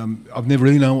I've never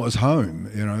really known what was home.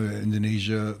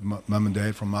 Indonesia, mum and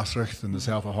dad from Maastricht in the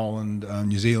south of Holland,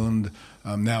 New Zealand,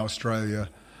 now Australia.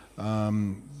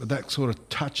 But that sort of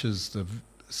touches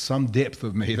some depth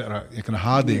of me that I can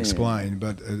hardly explain,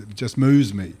 but it just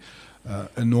moves me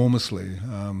enormously.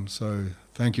 So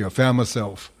thank you. I found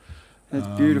myself. That's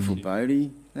beautiful,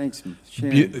 Bodie. Thanks for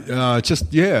sharing.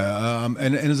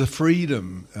 And as a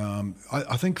freedom,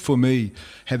 I think for me,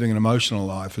 having an emotional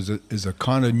life is a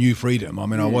kind of new freedom. I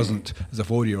mean, I wasn't, as a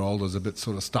 40-year-old, I was a bit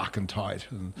sort of stuck and tight.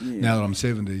 And now that I'm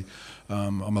 70,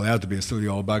 I'm allowed to be a silly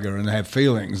old bugger and have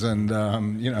feelings. And,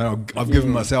 I've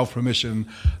given myself permission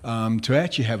to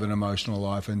actually have an emotional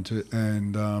life. And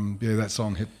that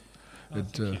song hit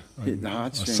the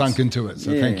heartstrings. I sunk into it,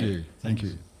 so thank you. Thank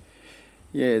you.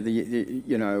 Yeah,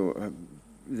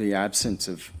 the absence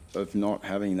of not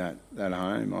having that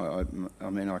home. I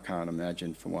mean, I can't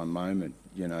imagine for one moment,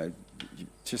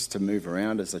 just to move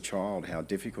around as a child, how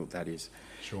difficult that is.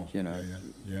 Sure. Even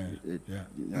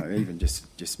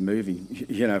just moving,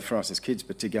 for us as kids,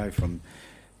 but to go from,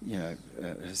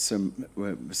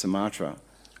 Sumatra.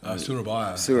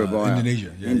 Surabaya,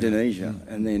 Indonesia,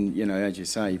 and then as you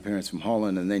say, your parents from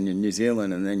Holland, and then you're New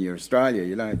Zealand, and then you're Australia.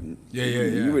 You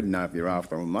wouldn't know if you're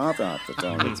after or Martha half the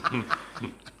time.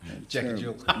 Jack and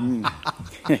Jill.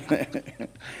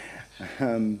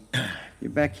 You're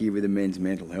back here with the Men's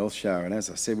Mental Health Show, and as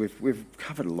I said, we've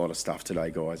covered a lot of stuff today,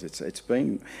 guys. It's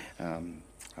been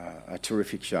a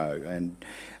terrific show,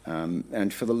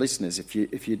 and for the listeners,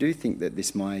 if you do think that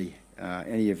this may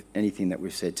anything that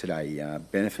we've said today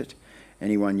benefit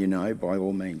anyone you know, by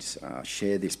all means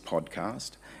share this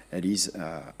podcast. It is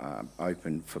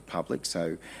open for public,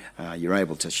 so you're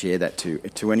able to share that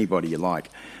to anybody you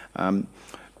like.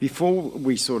 Before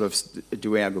we sort of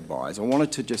do our goodbyes, I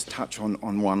wanted to just touch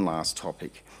on one last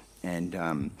topic.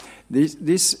 And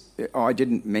this I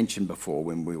didn't mention before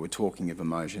when we were talking of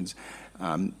emotions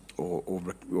or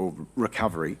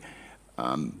recovery.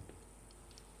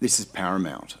 This is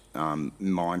paramount,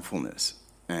 mindfulness,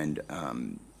 and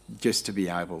just to be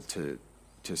able to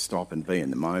stop and be in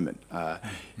the moment.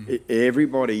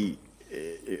 Everybody,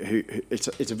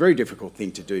 it's a very difficult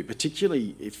thing to do,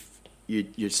 particularly if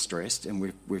you're stressed,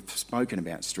 and we've spoken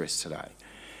about stress today.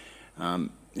 And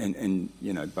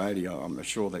Bodie, I'm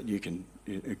sure that you can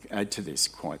add to this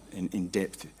quite in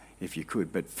depth if you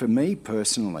could. But for me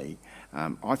personally,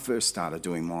 I first started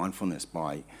doing mindfulness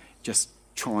by just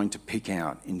trying to pick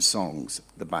out in songs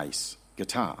the bass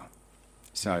guitar.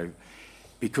 So,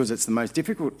 because it's the most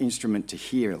difficult instrument to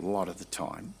hear a lot of the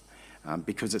time,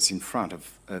 because it's in front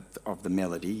of the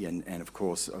melody and of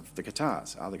course of the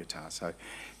guitars, other guitars. So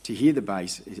to hear the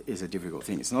bass is a difficult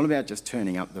thing. It's not about just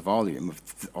turning up the volume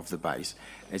of the bass,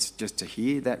 it's just to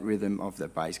hear that rhythm of the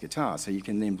bass guitar, so you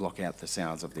can then block out the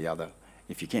sounds of the other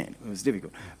if you can. It was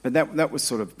difficult. But that was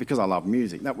sort of, because I love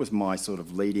music, that was my sort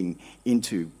of leading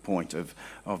into point of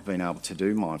being able to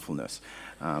do mindfulness.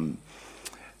 How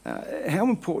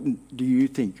important do you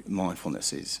think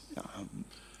mindfulness is?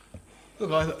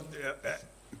 Look,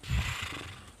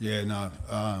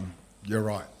 you're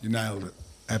right. You nailed it.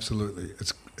 Absolutely.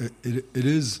 It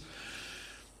is.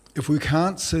 If we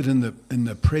can't sit in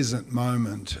the present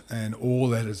moment and all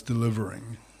that it's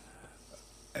delivering,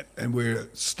 and we're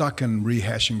stuck in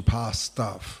rehashing past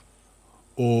stuff,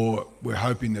 or we're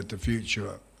hoping that the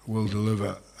future will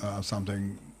deliver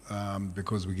something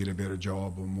because we get a better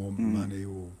job or more money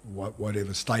or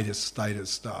whatever status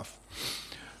stuff,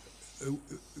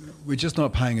 we're just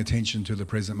not paying attention to the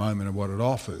present moment and what it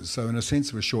offers. So in a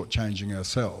sense, we're shortchanging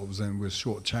ourselves, and we're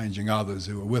shortchanging others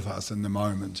who are with us in the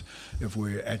moment if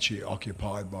we're actually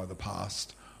occupied by the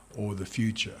past or the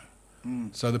future.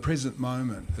 So the present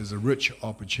moment is a rich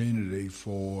opportunity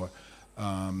for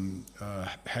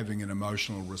having an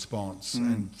emotional response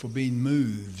and for being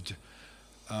moved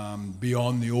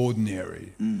beyond the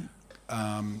ordinary.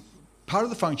 Part of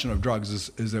the function of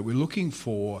drugs is that we're looking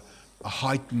for a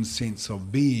heightened sense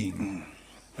of being.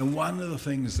 And one of the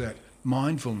things that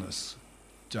mindfulness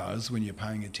does when you're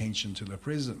paying attention to the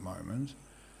present moment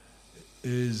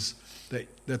is that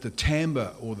the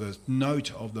timbre or the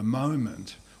note of the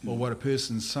moment or what a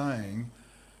person's saying,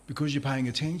 because you're paying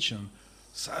attention,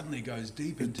 suddenly goes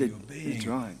deep into your being. That's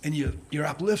right. And you're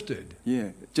uplifted. Yeah,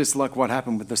 just like what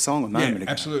happened with the song a moment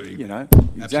ago. Absolutely. You know,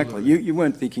 exactly. Absolutely. You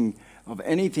weren't thinking of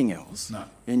anything else No.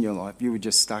 in your life. You were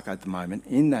just stuck at the moment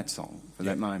in that song for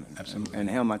that moment. Absolutely. And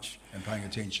how much... And paying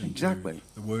attention Exactly.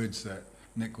 to the words that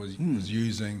Nick was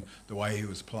using, the way he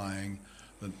was playing,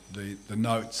 the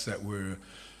notes that were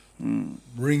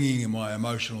ringing in my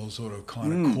emotional sort of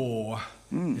kind of core.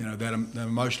 You know, that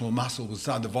emotional muscle was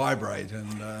starting to vibrate,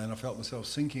 and I felt myself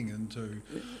sinking into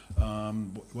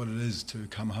what it is to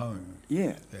come home.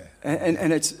 Yeah.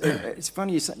 And it's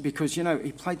funny you say, because, you know,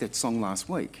 he played that song last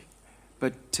week,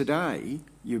 but today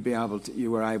you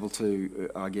were able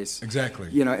to, I guess... Exactly.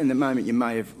 You know, in the moment you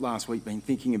may have last week been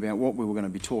thinking about what we were going to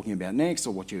be talking about next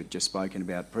or what you had just spoken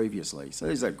about previously. So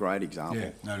there's a great example.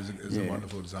 Yeah, no, it's a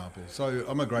wonderful example. So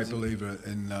I'm a great believer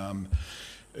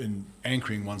in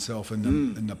anchoring oneself in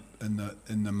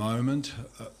the moment.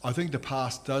 I think the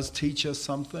past does teach us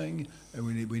something, and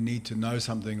we need to know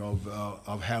something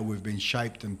of how we've been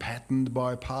shaped and patterned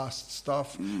by past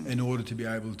stuff in order to be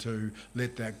able to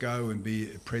let that go and be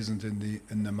present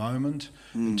in the moment.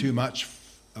 Too much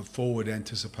forward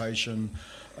anticipation.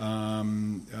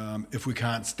 If we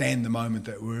can't stand the moment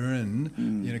that we're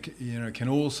in, you know, can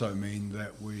also mean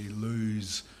that we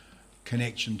lose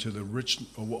connection to the rich,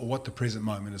 or what the present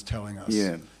moment is telling us.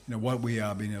 Yeah. You know, what we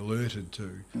are being alerted to.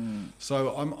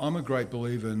 So I'm a great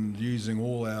believer in using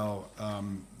all our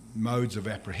modes of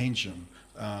apprehension,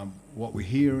 what we're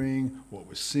hearing, what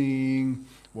we're seeing,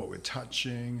 what we're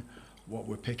touching, what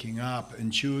we're picking up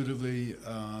intuitively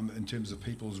in terms of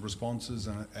people's responses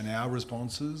and our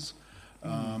responses.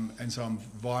 And so I'm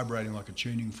vibrating like a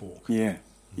tuning fork. Yeah,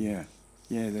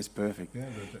 that's perfect. Yeah,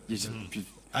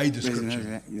 A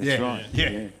description. That's right.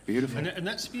 Yeah, beautiful. And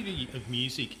that's the beauty of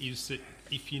music, is that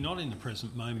if you're not in the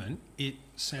present moment, it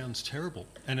sounds terrible.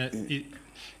 And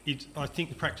I think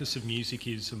the practice of music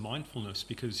is a mindfulness,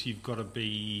 because you've got to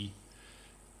be,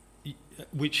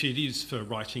 which it is for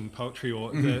writing poetry,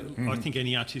 or I think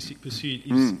any artistic pursuit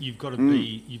is you've got to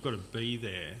be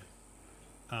there.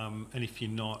 And if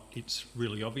you're not, it's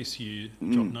really obvious. You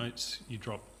drop notes, you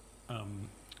drop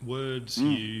words,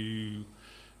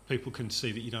 people can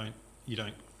see that you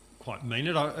don't quite mean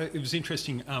it. It was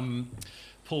interesting.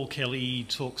 Paul Kelly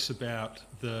talks about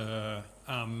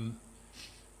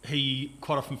he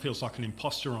quite often feels like an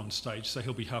imposter on stage, so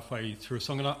he'll be halfway through a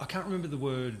song, and I can't remember the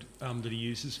word that he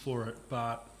uses for it,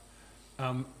 but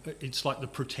it's like the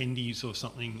pretendies or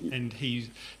something, and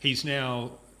he's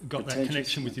now got that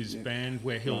connection with his band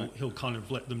where he'll kind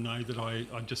of let them know that I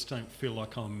just don't feel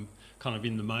like I'm kind of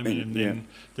in the moment, and then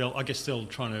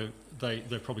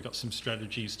they've probably got some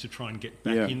strategies to try and get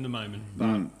back in the moment,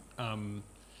 but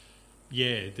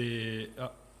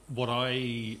what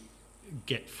I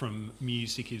get from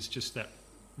music is just that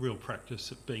real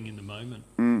practice of being in the moment.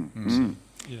 So,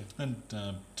 And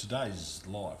today's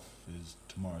life is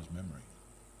tomorrow's memory.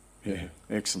 Yeah,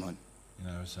 excellent. You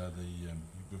know, so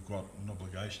we've got an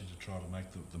obligation to try to make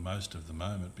the most of the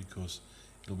moment, because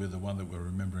it'll be the one that we're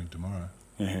remembering tomorrow.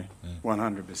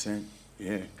 100%.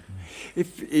 Yeah.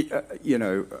 If you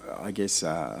know, I guess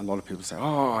a lot of people say,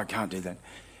 "Oh, I can't do that,"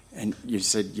 and you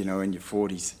said, you know, in your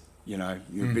 40s, you know,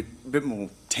 you're a bit more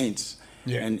tense,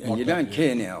 and you don't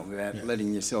care now about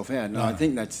letting yourself out. And I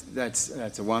think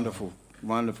that's a wonderful.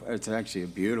 It's actually a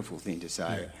beautiful thing to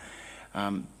say,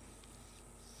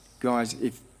 guys.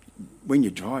 When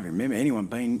you're driving, remember, anyone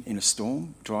been in a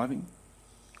storm driving?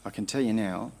 I can tell you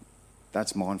now,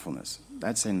 that's mindfulness.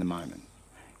 That's in the moment.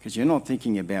 Because you're not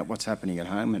thinking about what's happening at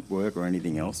home, at work, or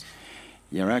anything else.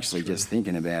 You're actually just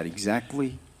thinking about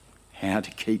exactly how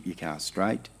to keep your car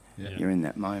straight. You're in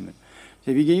that moment.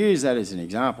 So if you can use that as an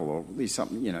example, or at least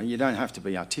something, you know, you don't have to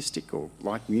be artistic or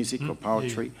like music or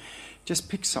poetry. Just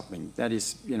pick something that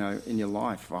is, you know, in your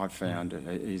life, I've found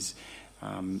is,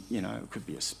 you know, it could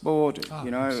be a sport, you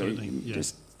know,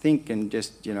 just think and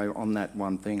just, you know, on that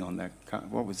one thing, on that,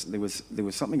 there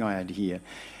was something I had here.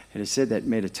 It said that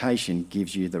meditation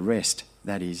gives you the rest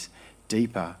that is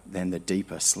deeper than the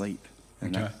deeper sleep.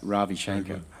 And that, Ravi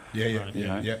Shankar. Yeah,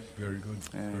 very good,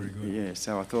 very good. Yeah,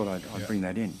 so I thought I'd bring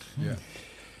that in. Yeah.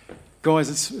 Guys,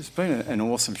 it's been an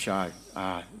awesome show.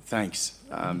 Thanks.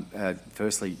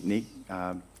 Firstly, Nick,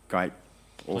 great,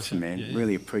 awesome man. Yeah.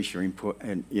 Really appreciate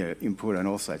your input and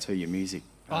also to your music.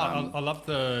 I love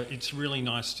it's really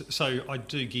nice. So I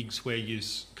do gigs where you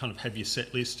kind of have your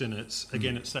set list, and it's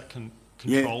that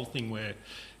control thing where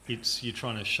you're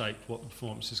trying to shape what the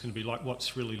performance is going to be like.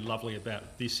 What's really lovely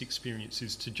about this experience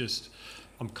is to just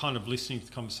I'm kind of listening to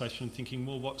the conversation and thinking,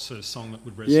 well, what's a song that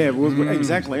would resonate? Yeah, well,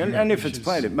 exactly. And if Which it's is-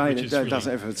 played, it made which it is really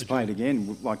doesn't. If it's played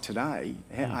again, like today,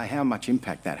 how much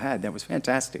impact that had. That was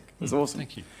fantastic. It was awesome.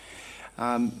 Thank you.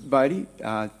 Bodie,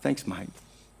 thanks, mate.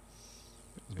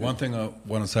 One thing I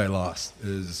want to say last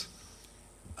is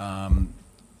don't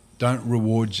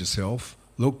reward yourself.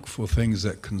 Look for things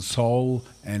that console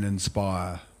and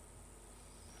inspire.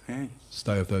 Yeah.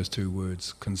 Stay with those two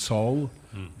words: console,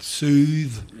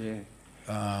 soothe,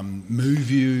 Yeah.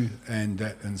 move you, and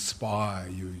that inspire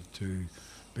you to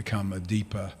become a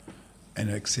deeper and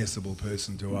accessible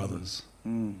person to others.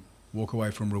 Walk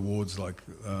away from rewards like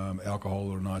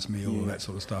alcohol or a nice meal or that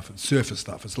sort of stuff. It's surface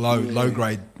stuff. It's low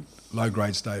grade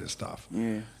status stuff.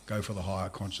 Yeah. Go for the higher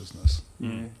consciousness,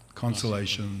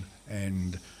 consolation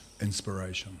and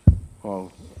inspiration.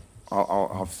 Well,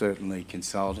 I've certainly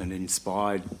consoled and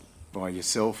inspired by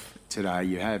yourself today.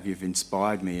 You've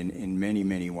inspired me in many,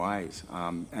 many ways,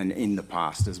 and in the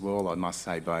past as well, I must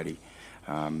say, Bodie,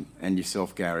 and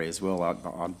yourself, Gary, as well.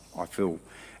 I feel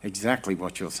exactly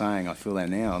what you're saying. I feel that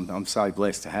now. I'm so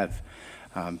blessed to have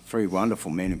three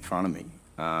wonderful men in front of me,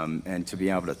 and to be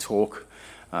able to talk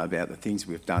about the things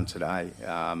we've done today,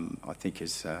 I think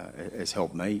has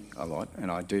helped me a lot,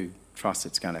 and I do trust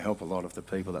it's going to help a lot of the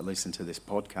people that listen to this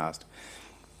podcast.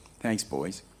 Thanks,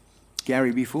 boys.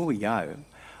 Gary, before we go,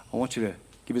 I want you to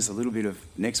give us a little bit of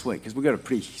next week, because we've got a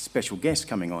pretty special guest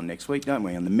coming on next week, don't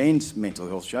we? On the Men's Mental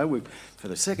Health Show, for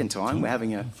the second time, we're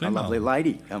having a lovely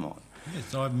lady come on.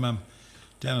 Yes, I'm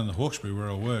down in the Hawkesbury where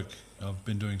I work. I've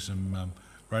been doing some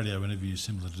radio interviews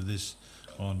similar to this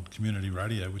on community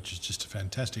radio, which is just a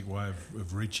fantastic way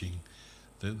of reaching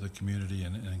the community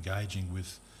and engaging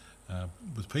with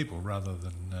people rather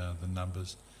than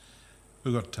numbers.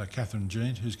 We've got Catherine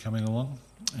Jean who's coming along,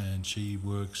 and she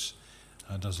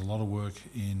does a lot of work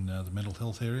in the mental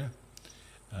health area,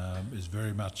 is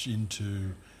very much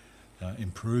into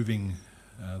improving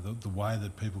the way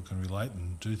that people can relate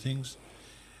and do things.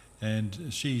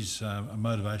 And she's a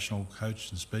motivational coach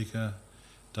and speaker,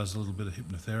 does a little bit of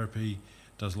hypnotherapy,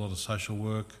 does a lot of social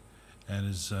work, and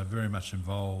is very much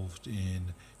involved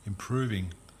in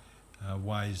improving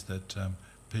ways that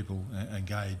people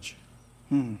engage.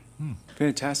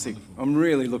 Fantastic. I'm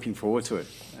really looking forward to it.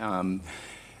 I'm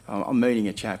meeting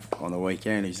a chap on the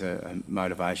weekend. He's a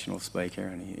motivational speaker,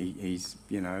 and he's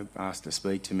asked to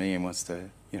speak to me and wants to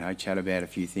chat about a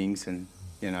few things, and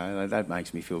that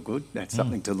makes me feel good. That's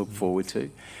something to look forward to.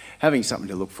 Having something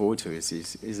to look forward to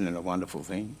isn't it a wonderful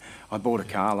thing? I bought a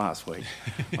car last week.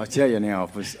 I tell you now,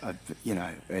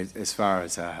 as far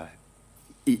as I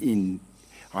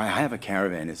have a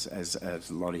caravan, as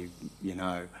a lot of you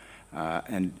know,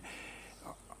 and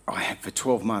for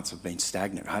 12 months I've been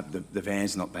stagnant. The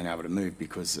van's not been able to move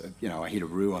because I hit a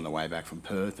roo on the way back from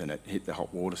Perth, and it hit the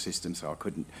hot water system, so I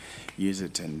couldn't use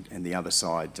it. And the other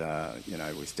side,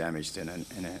 was damaged in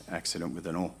an accident with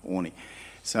an awning.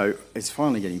 So it's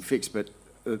finally getting fixed. But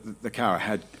the car I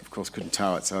had, of course, couldn't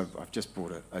tow it, so I've just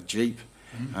bought a Jeep.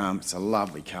 It's a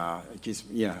lovely car. It gives,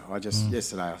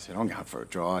 yesterday I said I'm going for a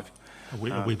drive.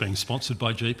 Are we being sponsored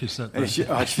by Jeep? Is that?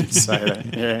 I should say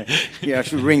that. Yeah. I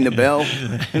should ring the bell.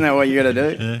 You know what you got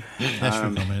to do.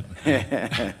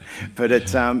 But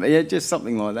it's just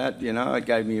something like that. It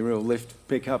gave me a real lift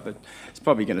pickup. It's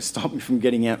probably going to stop me from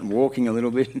getting out and walking a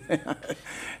little bit,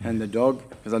 and the dog,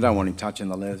 because I don't want him touching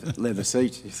the leather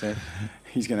seats. He said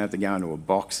he's going to have to go into a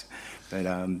box. But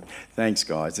thanks,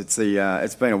 guys.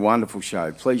 It's been a wonderful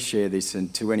show. Please share this,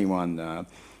 and to anyone.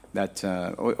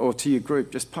 Or to your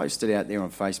group, just post it out there on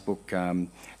Facebook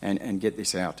and get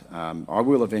this out. I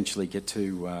will eventually get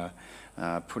to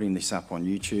putting this up on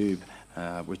YouTube,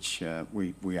 which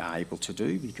we are able to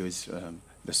do because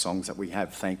the songs that we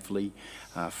have, thankfully,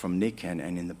 from Nick and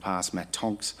in the past Matt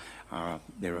Tonks, are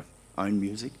their own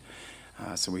music.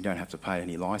 So we don't have to pay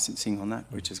any licensing on that,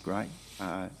 which is great.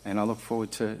 And I look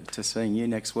forward to seeing you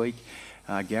next week,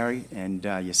 Gary, and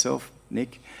yourself,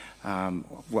 Nick.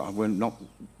 Well, we're not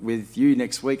with you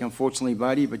next week, unfortunately,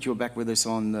 Bodie, but you're back with us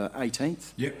on the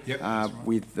 18th. Yep. Right.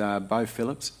 With Blue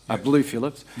Phillips,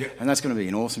 Yep. And that's going to be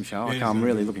an awesome show. Yeah, I'm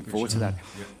really looking forward to that.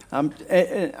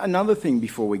 Yep. Another thing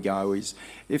before we go is,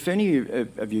 if any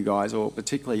of you guys, or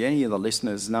particularly any of the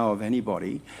listeners, know of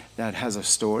anybody that has a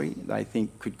story they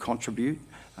think could contribute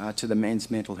to the Men's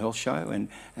Mental Health Show, and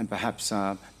perhaps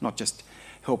not just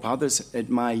help others, it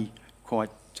may quite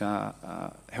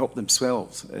help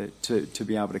themselves to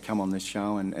be able to come on this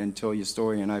show and tell your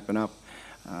story and open up,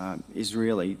 is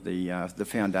really the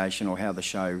foundation, or how the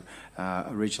show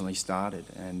originally started.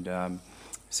 And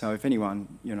so if anyone,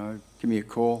 give me a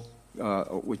call,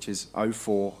 which is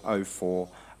 0404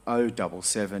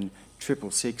 077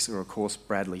 666, or of course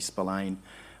Bradley Spillane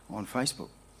on Facebook.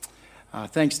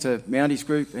 Thanks to Mounties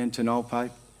Group and to Noel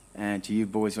Pope and to you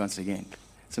boys once again.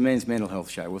 It's a Men's Mental Health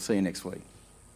Show. We'll see you next week.